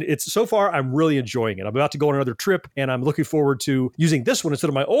tablet. And so far, I'm really enjoying it. I'm about to go on another trip, and I'm looking forward to using this one instead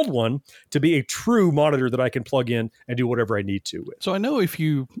of my old one to be a true monitor that I can plug in and do whatever I need to with. So I know if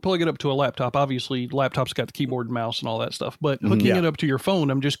you plug it up to a laptop, obviously laptop's got the keyboard and mouse and all that stuff, but hooking it up to your phone,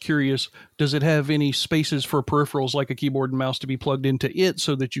 I'm just curious, does it have any spaces for peripherals like a keyboard and mouse to be plugged into it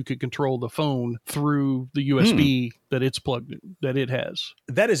so that you could control the phone through the USB that it has?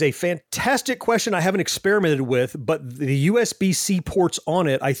 That is a fantastic question I haven't experimented with, but the USB-C ports on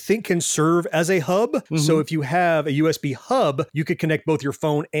it, I think, can serve as a hub. So if you have a USB hub, you could connect both your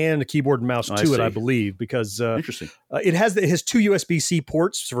phone and a keyboard and mouse to it, I believe, because interesting. It has 2 USB-C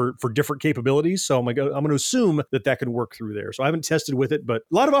ports for different capabilities. So I'm going to assume that can work through there. So I haven't tested with it, but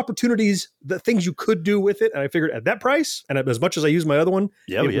a lot of opportunities, the things you could do with it. And I figured at that price, and as much as I use my other one,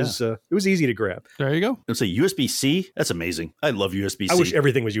 it was easy to grab. There you go. I'd say USB-C. That's amazing. I love USB-C. I wish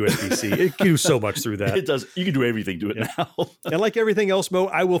everything was USB-C. It can do so much through that. It does. You can do everything to it now. And like everything else, Mo,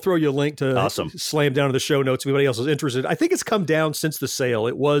 I will throw you a link to slam down to the show notes if anybody else is interested. I think it's come down since the sale.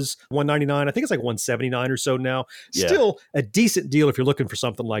 It was $199. I think it's like $179 or so now. Still a decent deal if you're looking for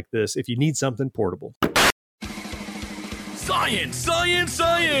something like this, if you need something portable. Science, science,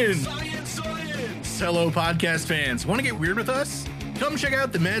 science! Science, science! Hello, podcast fans. Want to get weird with us? Come check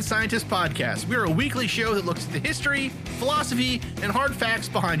out the Mad Scientist Podcast. We're a weekly show that looks at the history, philosophy, and hard facts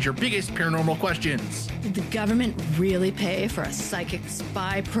behind your biggest paranormal questions. Did the government really pay for a psychic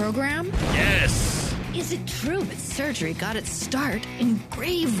spy program? Yes! Is it true that surgery got its start in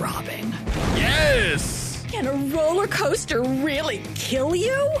grave robbing? Yes! Can a roller coaster really kill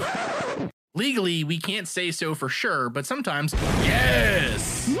you? Legally, we can't say so for sure, but sometimes,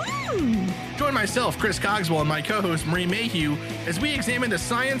 yes! Join myself, Chris Cogswell, and my co-host, Marie Mayhew, as we examine the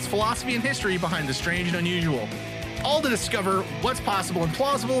science, philosophy, and history behind the strange and unusual. All to discover what's possible and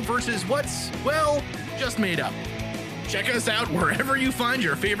plausible versus what's, well, just made up. Check us out wherever you find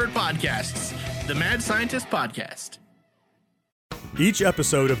your favorite podcasts. The Mad Scientist Podcast. Each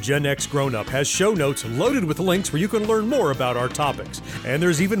episode of Gen X Grown Up has show notes loaded with links where you can learn more about our topics. And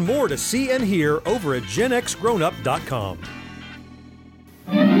there's even more to see and hear over at genxgrownup.com.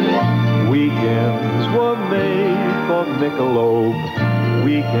 Weekends were made for Michelob.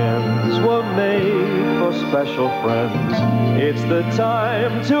 Weekends were made for special friends. It's the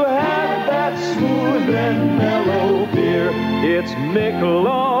time to have that smooth and mellow beer. It's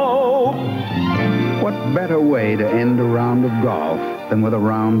Michelob. What better way to end a round of golf than with a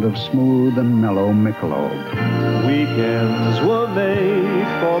round of smooth and mellow Michelob? Weekends were made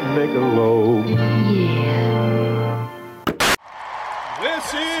for Michelob. Yeah.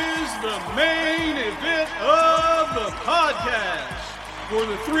 This is the main event of the podcast. For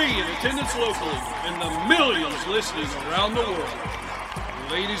the 3 in attendance locally and the millions listening around the world.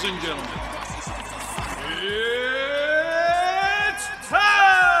 Ladies and gentlemen, it's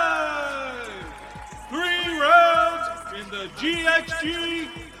time! 3 rounds in the GXG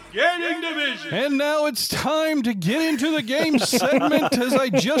Gaming Division. And now it's time to get into the game segment. As I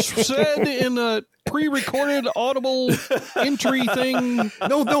just said in the pre-recorded audible entry thing.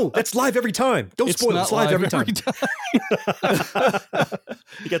 No, that's live every time. Don't spoil it. It's live every time.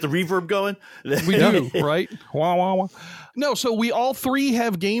 You got the reverb going? We do, right? Wah, wah, wah. No, so we all three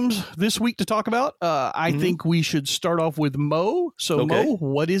have games this week to talk about. I think we should start off with Mo. So, okay. Mo,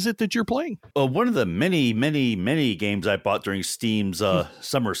 what is it that you're playing? One of the many, many, many games I bought during Steam's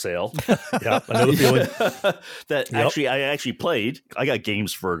summer sale. Yeah, I know the feeling. That I actually played. I got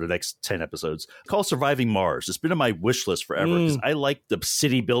games for the next 10 episodes called Surviving Mars. It's been on my wish list forever because I like the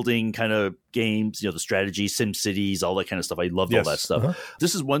city building kind of games, the strategy, Sim Cities, all that kind of stuff. I loved all that stuff.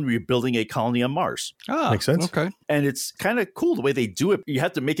 This is one where you're building a colony on Mars. Makes sense. Okay. And it's kind of cool the way they do it. You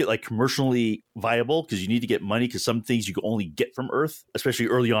have to make it like commercially viable because you need to get money because some things you can only get from Earth, especially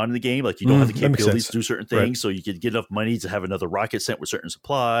early on in the game. Like you don't have the capabilities to do certain things. So you can get enough money to have another rocket sent with certain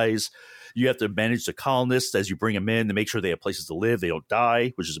supplies. You have to manage the colonists as you bring them in to make sure they have places to live. They don't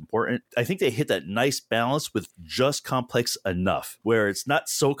die, which is important. I think they hit that nice balance with just complex enough where it's not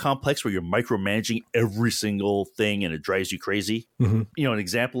so complex where you're micromanaging every single thing and it drives you crazy. An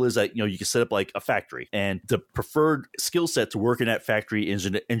example is that, you can set up like a factory and the preferred skill set to work in that factory is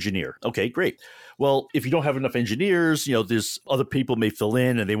an engineer. Okay, great. Well, if you don't have enough engineers, there's other people may fill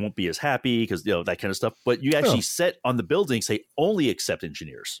in and they won't be as happy because, that kind of stuff. But you actually set on the building, say only accept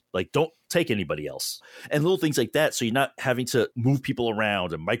engineers. Like don't take anybody else and little things like that. So you're not having to move people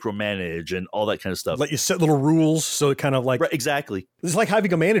around and micromanage and all that kind of stuff. Let you set little rules. So it kind of like, right, exactly. It's like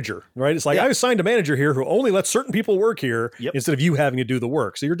having a manager, right? It's like I assigned a manager here who only lets certain people work here instead of you having to do the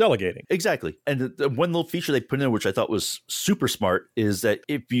work. So you're delegating. Exactly. And the one little feature they put in, which I thought was super smart, is that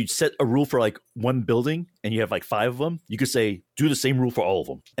if you set a rule for like one building and you have like 5 of them, you could say, do the same rule for all of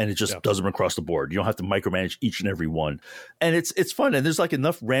them. And it just does them across the board. You don't have to micromanage each and every one. And it's fun. And there's like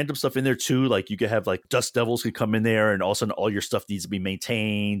enough random stuff in there too. Like you could have like Dust Devils could come in there and all of a sudden all your stuff needs to be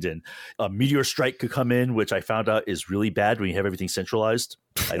maintained. And a Meteor Strike could come in, which I found out is really bad when you have everything centralized.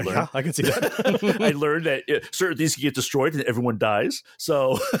 I learned. I can see that. I learned that certain things can get destroyed and everyone dies.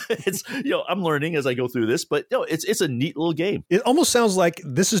 So it's, I'm learning as I go through this, but it's a neat little game. It almost sounds like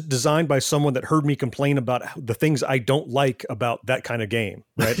this is designed by someone that heard me complain about the things I don't like about that kind of game,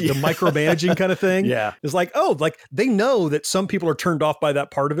 right? The micromanaging kind of thing. Yeah. It's like, they know that some people are turned off by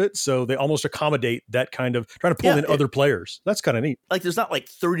that part of it. So they almost accommodate that kind of trying to pull in other players. That's kind of neat. Like there's not like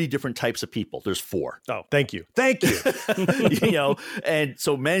 30 different types of people. There's 4. Oh, thank you. Thank you. And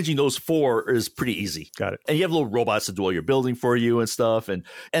so managing those 4 is pretty easy. Got it. And you have little robots to do all your building for you and stuff. And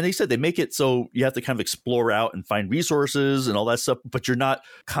they said they make it so you have to kind of explore out and find resources and all that stuff, but you're not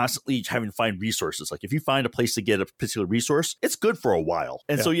constantly having to find resources. Like if you find a place to get a particular resource, it's good for a while.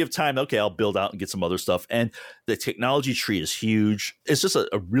 And so you have time, okay, I'll build out and get some other stuff. And the technology tree is huge. It's just a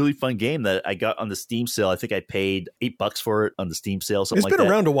really fun game that I got on the Steam sale. I think I paid $8 for it on the Steam sale, something like that. It's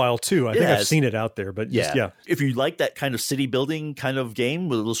been around a while too. I think I've seen it out there, but if you like that kind of city building kind of game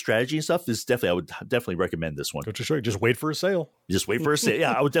with a little strategy and stuff, I would definitely recommend this one. Just wait for a sale. Just wait for a sale.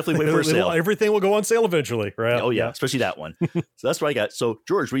 Yeah, I would definitely wait for a sale. Everything will go on sale eventually, right? Oh yeah, especially that one. So that's what I got. So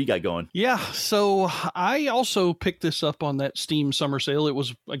George, what you got going? Yeah, so I also picked this up on that Steam summer sale. It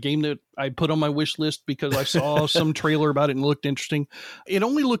was a game that I put on my wish list because I saw some trailer about it and it looked interesting. It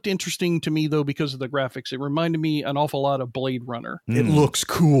only looked interesting to me though because of the graphics. It reminded me an awful lot of Blade Runner. It looks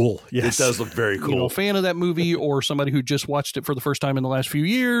cool. Yes. It does look very cool. Fan of that movie or somebody who just watched it for the first time in the last few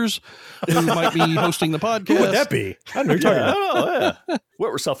years who might be hosting the podcast. Who would that be? I don't know what you're talking about. I don't know.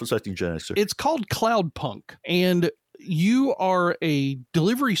 What were self-respecting Gen Xers? It's called Cloudpunk, and you are a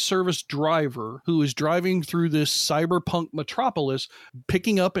delivery service driver who is driving through this cyberpunk metropolis,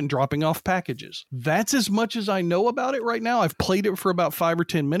 picking up and dropping off packages. That's as much as I know about it right now. I've played it for about 5 or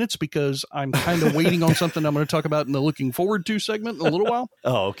 10 minutes because I'm kind of waiting on something I'm going to talk about in the looking forward to segment in a little while.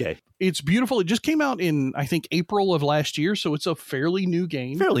 Oh, okay. It's beautiful. It just came out in, I think, April of last year, so it's a fairly new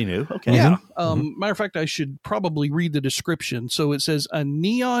game. Fairly new, okay. Yeah. Matter of fact, I should probably read the description. So it says, a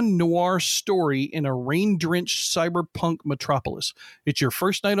neon noir story in a rain-drenched cyberpunk metropolis. It's your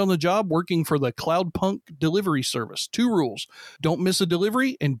first night on the job working for the Cloudpunk delivery service. 2 rules. Don't miss a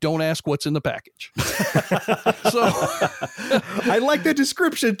delivery and don't ask what's in the package. So I like the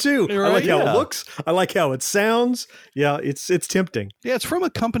description, too. Right? I like how it looks. I like how it sounds. Yeah, it's tempting. Yeah, it's from a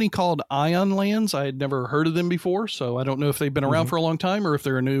company called Ion Lands. I had never heard of them before, so I don't know if they've been around for a long time or if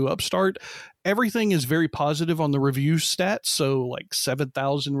they're a new upstart. Everything is very positive on the review stats, so like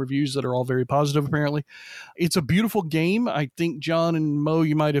 7,000 reviews that are all very positive, apparently. It's a beautiful game. I think, John and Mo,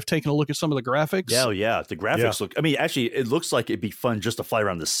 you might have taken a look at some of the graphics. Yeah. The graphics look, actually, it looks like it'd be fun just to fly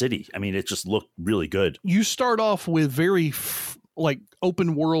around the city. It just looked really good. You start off with very,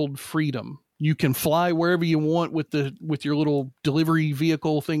 open world freedom. You can fly wherever you want with your little delivery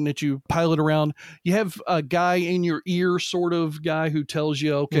vehicle thing that you pilot around. You have a guy in your ear, sort of guy, who tells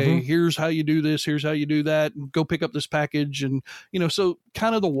you, okay, here's how you do this, here's how you do that, and go pick up this package. And, so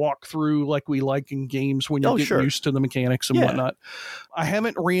kind of the walkthrough like we like in games when you're getting used to the mechanics and whatnot. I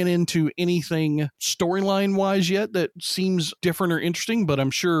haven't ran into anything storyline wise yet that seems different or interesting, but I'm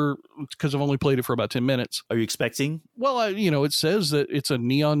sure because I've only played it for about 10 minutes. Are you expecting? Well, it says that it's a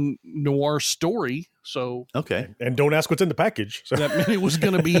neon noir story. So okay, and don't ask what's in the package. So. That meant it was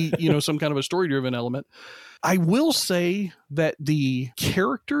going to be, some kind of a story-driven element. I will say that the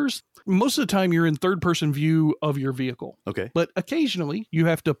characters, most of the time you're in third-person view of your vehicle. Okay. But occasionally you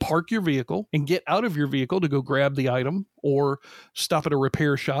have to park your vehicle and get out of your vehicle to go grab the item or stop at a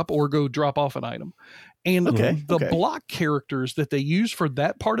repair shop or go drop off an item. And the block characters that they use for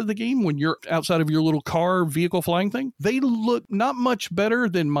that part of the game, when you're outside of your little car vehicle flying thing, they look not much better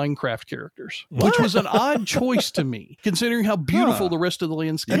than Minecraft characters, which was an odd choice to me, considering how beautiful the rest of the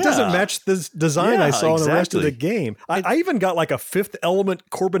landscape is. It doesn't match the design I saw in the rest of the game. I even got like a Fifth Element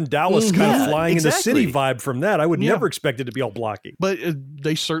Corbin Dallas kind of flying in the city vibe from that. I would never expect it to be all blocky. But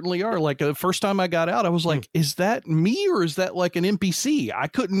they certainly are. Like the first time I got out, I was like, is that me or is that like an NPC? I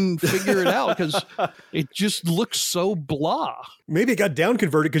couldn't figure it out because it just looks so blah. Maybe it got down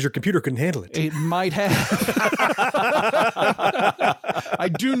converted because your computer couldn't handle it. It might have. I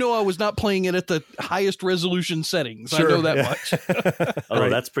do know I was not playing it at the highest resolution settings. Sure, I know that much.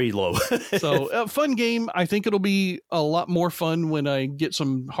 That's pretty low. So fun game. I think it'll be a lot more fun when I get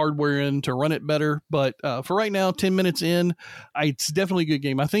some hardware in to run it better. But for right now, 10 minutes in, it's definitely a good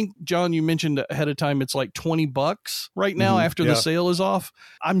game. I think, John, you mentioned ahead of time it's like $20 right now after the sale is off.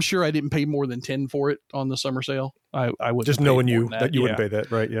 I'm sure I didn't pay more than 10 for it on the summer sale. I would just knowing you that you wouldn't pay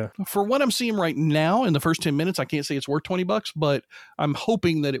that, right? Yeah. For what I'm seeing right now in the first 10 minutes, I can't say it's worth $20, but I'm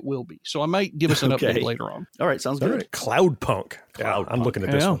hoping that it will be. So I might give us an update later on. All right, sounds good. Right. Cloudpunk. I'm looking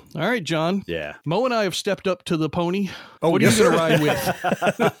at this one. All right, John. Yeah. Mo and I have stepped up to the pony. What are you going to ride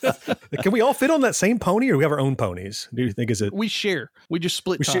with? Can we all fit on that same pony, or do we have our own ponies? Do you think is it? We share. We just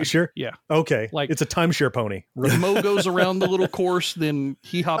split time. Share? Yeah. Okay. Like it's a timeshare pony. Mo goes around the little course, then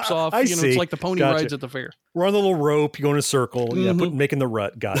he hops off. It's like the pony rides at the fair. We're on the little rope. You go in a circle. Making the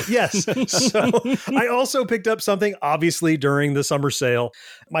rut. Got it. Yes. So I also picked up something, obviously, during the summer sale.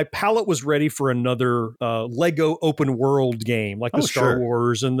 My palate was ready for another Lego open world game, like the Star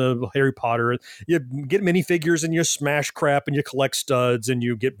Wars and the Harry Potter. You get minifigures and you smash crap and you collect studs and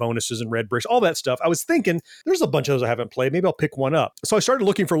you get bonuses and red bricks, all that stuff. I was thinking, there's a bunch of those I haven't played. Maybe I'll pick one up. So I started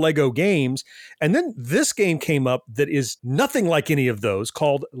looking for Lego games. And then this game came up that is nothing like any of those,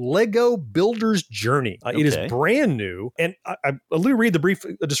 called Lego Builder's Journey. It is brand new. And I'll read the brief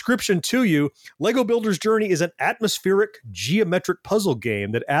description to you. Lego Builder's Journey is an atmospheric geometric puzzle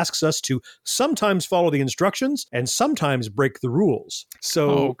game that asks us to sometimes follow the instructions and sometimes break the rules.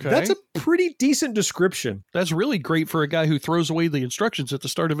 So that's a pretty decent description. That's really great for a guy who throws away the instructions at the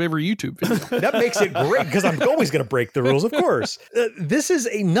start of every YouTube video. That makes it great because I'm always going to break the rules, of course. This is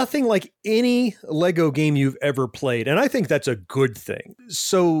nothing like any Lego game you've ever played, and I think that's a good thing.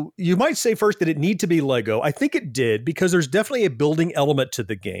 So you might say first that it need to be Lego. I think it did because there's definitely a building element to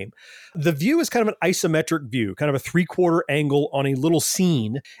the game. The view is kind of an isometric view, kind of a 3/4 angle on a little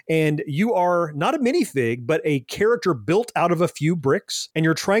scene, and you are not a minifig, but a character built out of a few bricks, and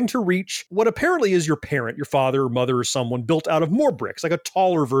you're trying to reach what apparently is your parent, your father or mother or someone built out of more bricks, like a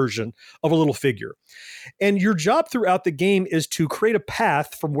taller version of a little figure. And your job throughout the game is to create a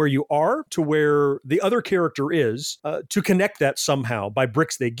path from where you are to where the other character is, to connect that somehow by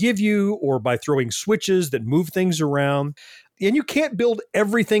bricks they give you or by throwing switches that move things around. And you can't build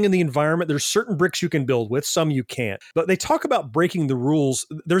everything in the environment. There's certain bricks you can build with, some you can't. But they talk about breaking the rules.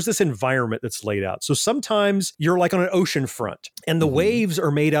 There's this environment that's laid out. So sometimes you're like on an ocean front, and the waves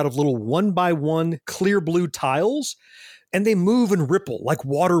are made out of little 1x1 clear blue tiles, and they move and ripple like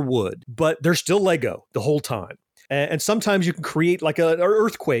water would, but they're still Lego the whole time. And sometimes you can create like an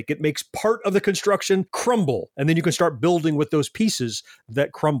earthquake. It makes part of the construction crumble, and then you can start building with those pieces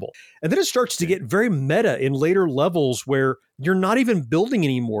that crumble. And then it starts to get very meta in later levels where you're not even building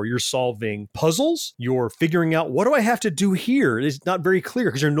anymore. You're solving puzzles. You're figuring out, what do I have to do here? It's not very clear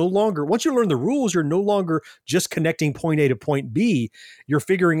because you're no longer, once you learn the rules, you're no longer just connecting point A to point B. You're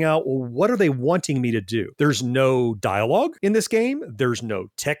figuring out, well, what are they wanting me to do? There's no dialogue in this game. There's no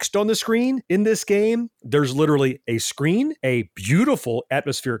text on the screen in this game. There's literally a screen, a beautiful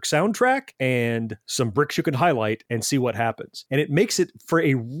atmospheric soundtrack, and some bricks you can highlight and see what happens. And it makes it for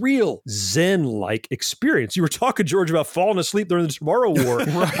a real Zen-like experience. You were talking, George, about falling asleep asleep during the Tomorrow War.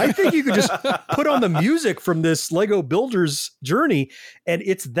 Right. I think you could just put on the music from this Lego Builders journey, and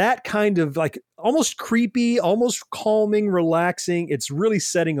it's that kind of like almost creepy, almost calming, relaxing. It's really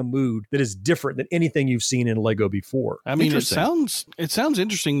setting a mood that is different than anything you've seen in Lego before. I mean, it sounds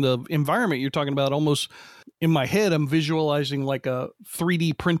interesting. The environment you're talking about, almost in my head, I'm visualizing like a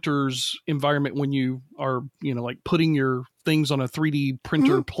 3D printer's environment when you are, like putting your things on a 3D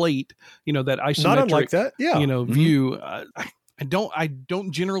printer plate, that isometric, not unlike that. Yeah. View. I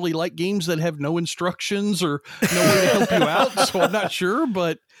don't generally like games that have no instructions or no way to help you out. So I'm not sure,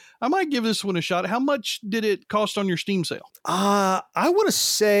 but I might give this one a shot. How much did it cost on your Steam sale? I want to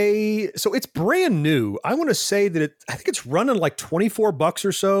say, so it's brand new. I want to say that I think it's running like $24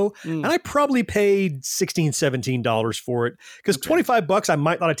 or so. And I probably paid $16, $17 for it because $25 I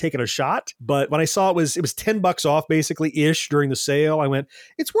might not have taken a shot. But when I saw it was $10 off basically ish during the sale, I went,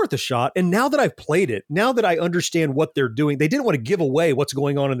 it's worth a shot. And now that I've played it, now that I understand what they're doing, they didn't want to give away what's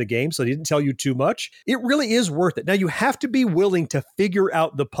going on in the game. So they didn't tell you too much. It really is worth it. Now you have to be willing to figure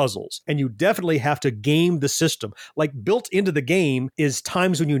out the puzzle. And you definitely have to game the system. Like built into the game is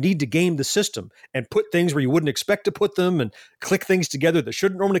times when you need to game the system and put things where you wouldn't expect to put them and click things together that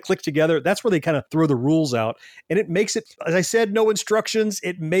shouldn't normally click together. That's where they kind of throw the rules out. And it makes it, as I said, no instructions.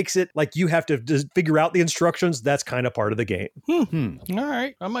 It makes it like you have to figure out the instructions. That's kind of part of the game. All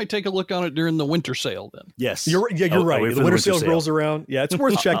right. I might take a look on it during the winter sale then. Yes. You're right. The winter sale rolls around. Yeah, it's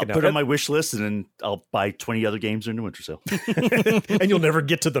worth checking out. Put it on my wish list and then I'll buy 20 other games during the winter sale. And you'll never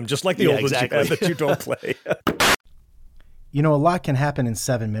get to them. Just like the old ones that you don't play. A lot can happen in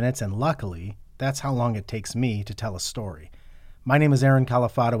 7 minutes, and luckily, that's how long it takes me to tell a story. My name is Aaron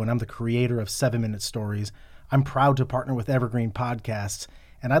Califato, and I'm the creator of 7-Minute Stories. I'm proud to partner with Evergreen Podcasts,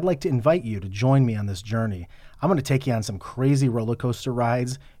 and I'd like to invite you to join me on this journey. I'm going to take you on some crazy roller coaster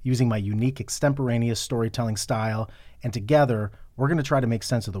rides using my unique extemporaneous storytelling style, and together, we're going to try to make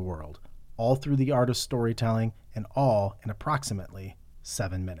sense of the world, all through the art of storytelling, and all in approximately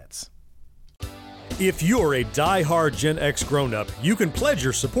 7 minutes. If you're a die-hard Gen X grown-up, you can pledge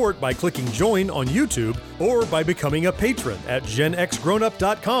your support by clicking join on YouTube or by becoming a patron at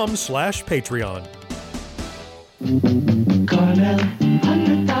genxgrownup.com/Patreon. Carmel,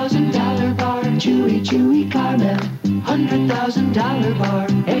 $100,000 bar, chewy caramel, $100,000 bar,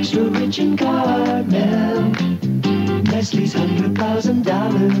 extra rich in caramel. Nestle's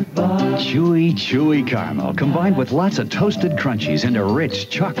 $100,000 bar. Chewy caramel combined with lots of toasted crunchies and a rich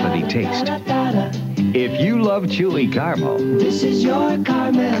chocolatey taste. If you love chewy caramel, this is your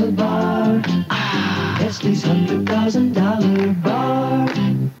caramel bar. Nestle's $100,000 bar.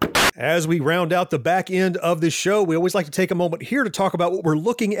 As we round out the back end of this show, we always like to take a moment here to talk about what we're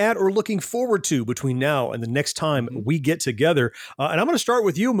looking at or looking forward to between now and the next time we get together. And I'm going to start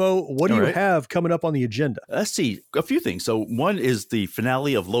with you, Mo. What do you have coming up on the agenda? Let's see. A few things. So one is the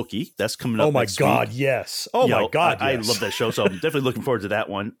finale of Loki. That's coming up next week. Yes. Oh, my God, I love that show, so I'm definitely looking forward to that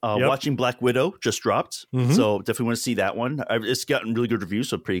one. Watching Black Widow just dropped, so definitely want to see that one. It's gotten really good reviews,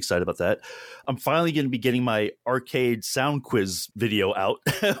 so I'm pretty excited about that. I'm finally going to be getting my arcade sound quiz video out,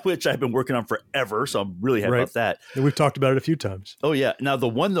 which I've been working on forever, so I'm really happy about that. And we've talked about it a few times. Oh, yeah. Now, the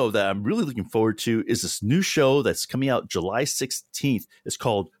one, though, that I'm really looking forward to is this new show that's coming out July 16th. It's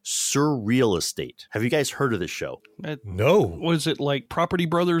called Surreal Estate. Have you guys heard of this show? No. Was it like Property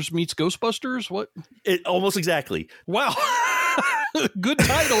Brothers meets Ghostbusters? What? Almost exactly. Wow. Good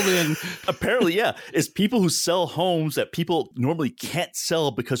title then. Apparently, yeah. It's people who sell homes that people normally can't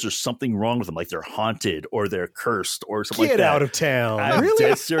sell because there's something wrong with them, like they're haunted or they're cursed or something like that. Get out of town. I'm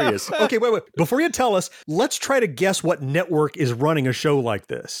dead serious. Okay, wait. Before you tell us, let's try to guess what network is running a show like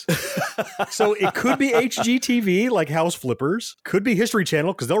this. So it could be HGTV, like House Flippers. Could be History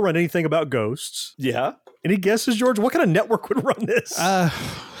Channel, because they'll run anything about ghosts. Yeah. Any guesses, George? What kind of network would run this? I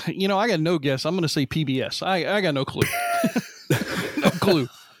got no guess. I'm going to say PBS. I got no clue. No clue.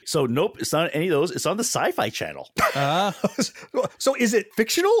 So nope, it's not any of those. It's on the Sci-Fi Channel. So is it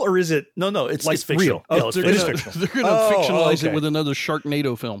fictional or is it? No, it's like it's fictional. Real. It's fictional. They're going to fictionalize it with another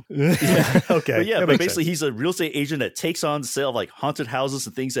Sharknado film. Yeah. Okay. But basically, he's a real estate agent that takes on the sale of like haunted houses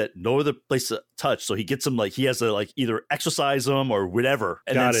and things that no other place to touch. So he gets them he has to either exorcise them or whatever,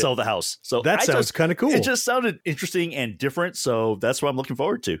 and then sell the house. So that sounds kind of cool. It just sounded interesting and different. So that's what I'm looking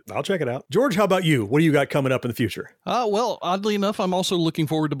forward to. I'll check it out. George, how about you? What do you got coming up in the future? Well, oddly enough, I'm also looking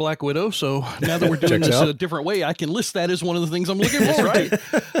forward to Black Widow. So now that we're doing this a different way, I can list that as one of the things I'm looking forward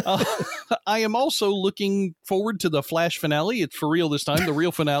to. I am also looking forward to the Flash finale. It's for real this time, the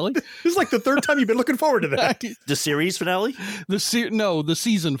real finale. This is like the third time you've been looking forward to that. The series finale? The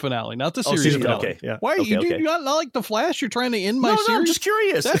season finale, not the series finale. Okay, yeah. Why okay, you not like the Flash? You're trying to end my series? No, I'm just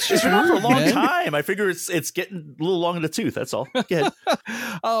curious. That's it's been on for a long man. time. I figure it's getting a little long in the tooth. That's all. Go ahead.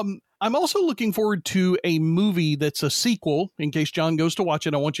 I'm also looking forward to a movie that's a sequel. In case John goes to watch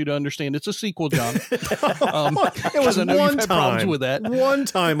it, I want you to understand it's a sequel, John. It was one time. With that. One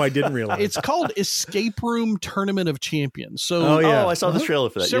time I didn't realize. It's called Escape Room Tournament of Champions. So, I saw the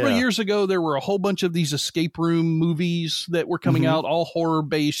trailer for that. Several years ago, there were a whole bunch of these escape room movies that were coming out, all horror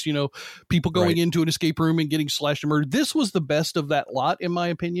based. People going into an escape room and getting slashed and murdered. This was the best of that lot, in my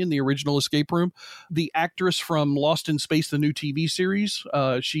opinion. The original Escape Room. The actress from Lost in Space, the new TV series,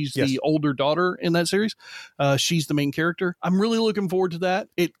 she's the older daughter in that series. She's the main character. I'm really looking forward to that.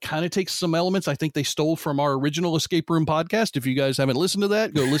 It kind of takes some elements I think they stole from our original Escape Room podcast. If you guys haven't listened to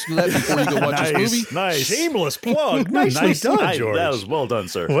that, go listen to that before you go watch this movie. Nice. Shameless plug. Nicely done, George. That was well done,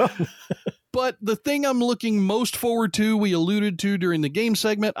 sir. Well, but the thing I'm looking most forward to, we alluded to during the game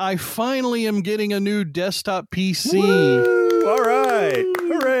segment, I finally am getting a new desktop PC. Woo! All right.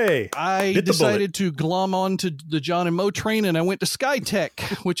 Hooray. I decided to glom on to the John and Mo train, and I went to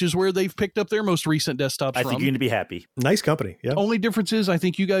Skytech, which is where they've picked up their most recent desktops I think you're going to be happy. Nice company. Yeah. Only difference is I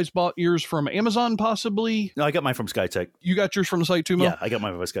think you guys bought yours from Amazon, possibly. No, I got mine from Skytech. You got yours from the site too, Mo? Yeah, I got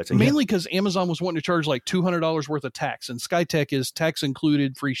mine from Skytech. Mainly because Amazon was wanting to charge like $200 worth of tax, and Skytech is tax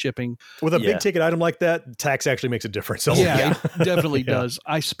included, free shipping. With a big ticket item like that, tax actually makes a difference. So, it definitely does.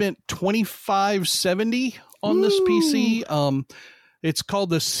 I spent $25.70 on this PC. It's called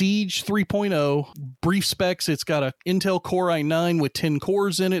the Siege 3.0. Brief specs, it's got an Intel Core i9 with 10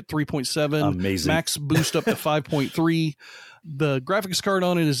 cores in it, 3.7. Amazing. Max boost up to 5.3. The graphics card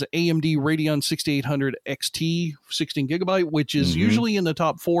on it is AMD Radeon 6800 XT 16 gigabyte, which is usually in the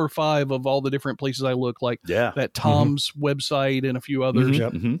top 4 or 5 of all the different places I look, like that Tom's website and a few others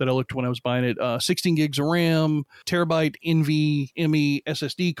that I looked when I was buying it. 16 gigs of RAM, terabyte NVMe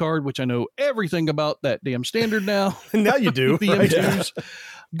SSD card, which I know everything about that damn standard now. Now you do. The M2s.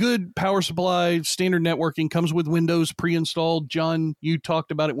 Good power supply, standard networking, comes with Windows pre-installed. John, you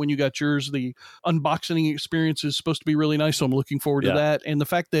talked about it when you got yours. The unboxing experience is supposed to be really nice, so I'm looking forward to that. And the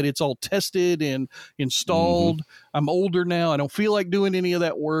fact that it's all tested and installed. I'm older now. I don't feel like doing any of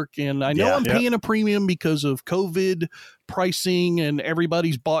that work. And I know I'm paying a premium because of COVID pricing, and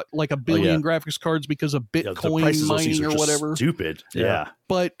everybody's bought like a billion graphics cards because of Bitcoin mining or whatever. Stupid. Yeah.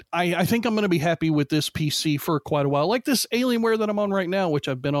 But I think I'm going to be happy with this PC for quite a while. Like this Alienware that I'm on right now, which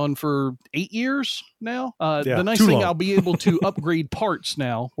I've been on for 8 years now. The nice thing, I'll be able to upgrade parts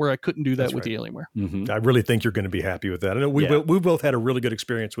now where I couldn't do that with the Alienware. I really think you're going to be happy with that. I know we both had a really good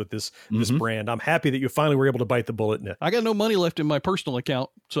experience with this brand. I'm happy that you finally were able to bite the bullet in it. I got no money left in my personal account,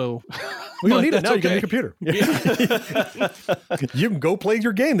 so we don't need it now. You got a computer. You can go play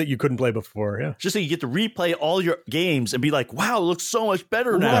your game that you couldn't play before. Yeah, just so you get to replay all your games and be like, "Wow, it looks so much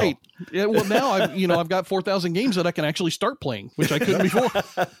better now." Right. Yeah. Well, now I've got 4,000 games that I can actually start playing, which I couldn't before.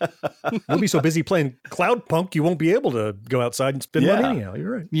 You'll be so busy playing Cloudpunk, you won't be able to go outside and spend money anyhow.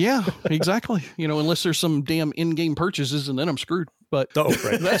 You're right. Yeah, exactly. Unless there's some damn in-game purchases, and then I'm screwed. But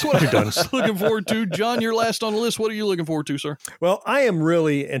that's what I'm looking forward to. John, you're last on the list. What are you looking forward to, sir? Well, I am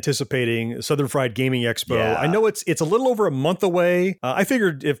really anticipating Southern Fried Gaming Expo. Yeah. I know it's a little over a month away. I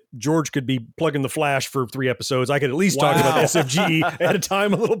figured if George could be plugging the Flash for 3 episodes, I could at least talk about SFGE at a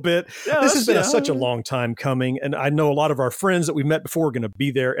time a little bit. Yeah, this has been such a long time coming, and I know a lot of our friends that we've met before are going to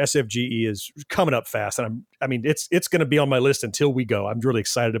be there. SFGE is coming up fast, and it's going to be on my list until we go. I'm really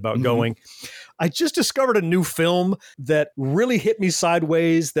excited about going. I just discovered a new film that really hit me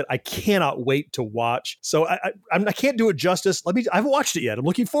sideways that I cannot wait to watch. So I can't do it justice. I haven't watched it yet. I'm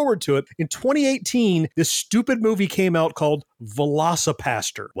looking forward to it. In 2018, this stupid movie came out called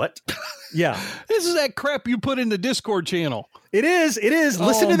VelociPastor. What? Yeah. This is that crap you put in the Discord channel. It is.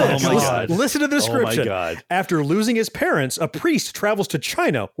 Listen to this. Oh my God. Listen to the description. Oh my God. After losing his parents, a priest travels to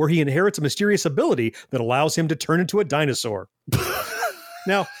China where he inherits a mysterious ability that allows him to turn into a dinosaur.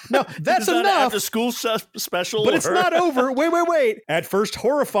 Now that's enough. After school special, but it's not over. Wait. At first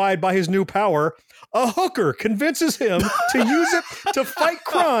horrified by his new power, a hooker convinces him to use it to fight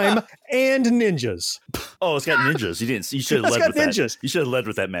crime and ninjas. Oh, it's got ninjas. You should have led with ninjas. You should have led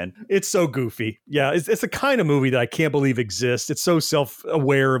with that, man. It's so goofy. Yeah, it's the kind of movie that I can't believe exists. It's so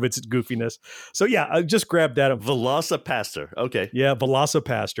self-aware of its goofiness. So yeah, I just grabbed that. VelociPastor. Okay. Yeah,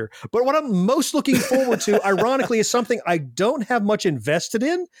 VelociPastor. But what I'm most looking forward to, ironically, is something I don't have much invested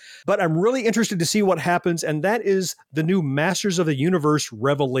in, but I'm really interested to see what happens, and that is the new Masters of the Universe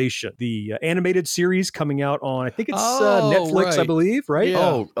Revelation, the animated series coming out on, I think it's Netflix, I believe, right?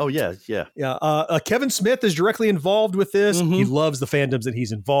 Yeah. Oh yeah. Yeah. Yeah. Kevin Smith is directly involved with this. He loves the fandoms that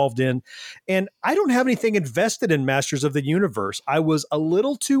he's involved in. And I don't have anything invested in Masters of the Universe. I was a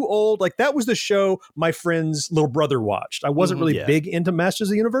little too old. Like, that was the show my friend's little brother watched. I wasn't really big into Masters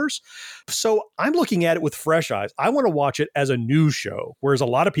of the Universe. So I'm looking at it with fresh eyes. I want to watch it as a new show, whereas a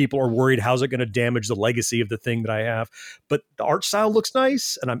lot of people are worried, how's it going to damage the legacy of the thing that I have? But the art style looks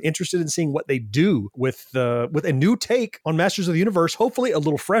nice, and I'm interested in seeing what they do with a new take on Masters of the Universe. Hopefully a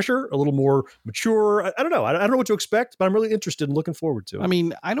little fresher, a little more mature. I don't know. I don't know what to expect, but I'm really interested and looking forward to it. I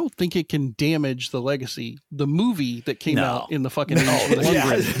mean, I don't think it can damage the legacy. The movie that came out in the fucking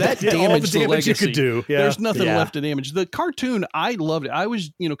 80s, that damaged the legacy. You could do. Yeah. There's nothing left to damage. The cartoon, I loved it. I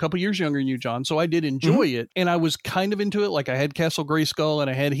was, a couple years younger than you, John, so I did enjoy it, and I was kind of into it. Like, I had Castle Grayskull, and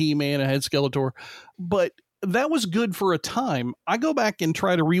I had He-Man, I had Skeletor, but that was good for a time. I go back and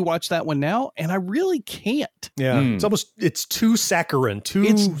try to rewatch that one now, and I really can't. Yeah, it's too saccharine.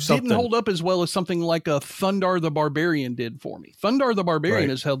 Didn't hold up as well as something like a Thundar the Barbarian did for me. Thundar the Barbarian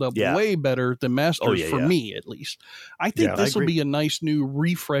has held up way better than Masters for me, at least. I think this will be a nice new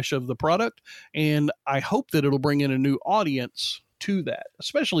refresh of the product, and I hope that it'll bring in a new audience to that,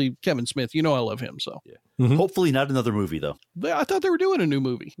 especially Kevin Smith. I love him. So hopefully not another movie, though. I thought they were doing a new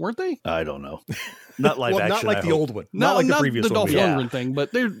movie, weren't they? I don't know. Not live action. Not like the old one. Not like the previous one. Not the Dolph Lundgren thing,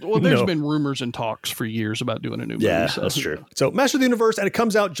 but there's been rumors and talks for years about doing a new movie. Yeah, that's true. So Master of the Universe, and it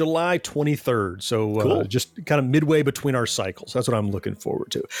comes out July 23rd. So just kind of midway between our cycles. That's what I'm looking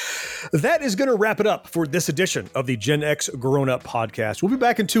forward to. That is going to wrap it up for this edition of the Gen X Grown Up Podcast. We'll be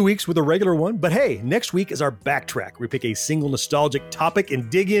back in 2 weeks with a regular one. But hey, next week is our backtrack. We pick a single nostalgic topic and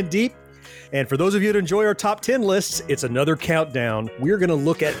dig in deep. And for those of you that enjoy our top 10 lists, it's another countdown. We're going to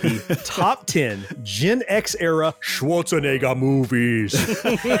look at the top 10 Gen X era Schwarzenegger movies.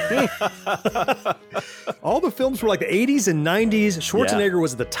 All the films were like the 80s and 90s. Schwarzenegger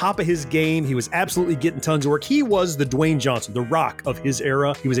was at the top of his game. He was absolutely getting tons of work. He was the Dwayne Johnson, the Rock of his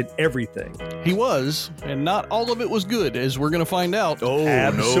era. He was in everything. He was, and not all of it was good, as we're going to find out. Oh,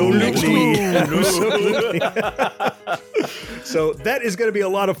 absolutely. Absolutely. So that is going to be a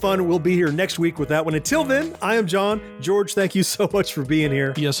lot of fun. We'll be here next week with that one. Until then, I am John. George, thank you so much for being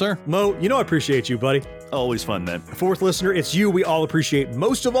here. Yes, sir. Mo, I appreciate you, buddy. Always fun, man. Fourth listener, it's you we all appreciate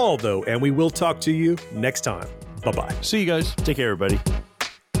most of all, though, and we will talk to you next time. Bye-bye. See you guys. Take care, everybody.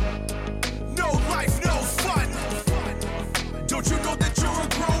 No life, no fun. Don't you know that you're a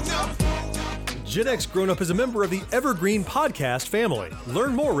grown-up? Gen X Grown Up is a member of the Evergreen Podcast family.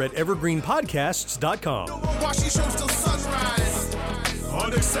 Learn more at evergreenpodcasts.com. No more watching shows till sunrise.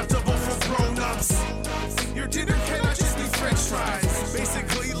 Unacceptable for grown-ups. Your dinner cannot just be French fries.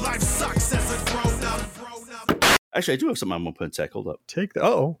 Basically, life sucks as a grown-up. Actually, I do have something I'm going to put in tech. Hold up. Take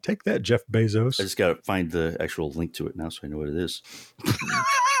that, Jeff Bezos. I just got to find the actual link to it now so I know what it is.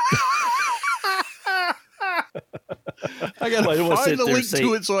 I got to find the link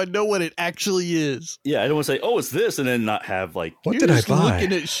to it so I know what it actually is. Yeah, I don't want to say, oh, it's this, and then not have like... What did I buy?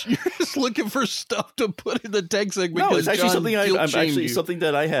 You're just looking for stuff to put in the tech segment. No, it's actually something something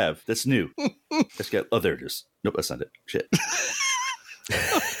that I have that's new. There it is. Nope, that's not it. Shit.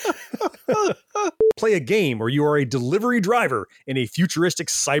 Play a game where you are a delivery driver in a futuristic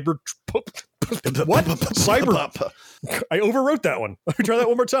cyber... What? Cyber... I overwrote that one. Let me try that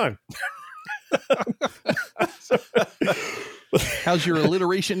one more time. How's your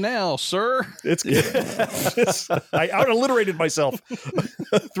alliteration now, sir? It's good. I out-alliterated myself.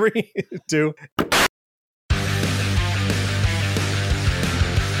 3, 2.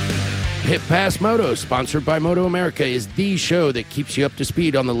 Pit Pass Moto, sponsored by Moto America, is the show that keeps you up to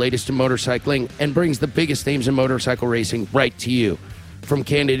speed on the latest in motorcycling and brings the biggest names in motorcycle racing right to you. From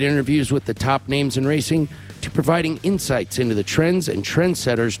candid interviews with the top names in racing to providing insights into the trends and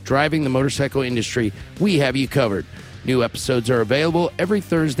trendsetters driving the motorcycle industry, we have you covered. New episodes are available every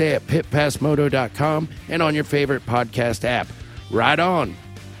Thursday at pitpassmoto.com and on your favorite podcast app. Ride on!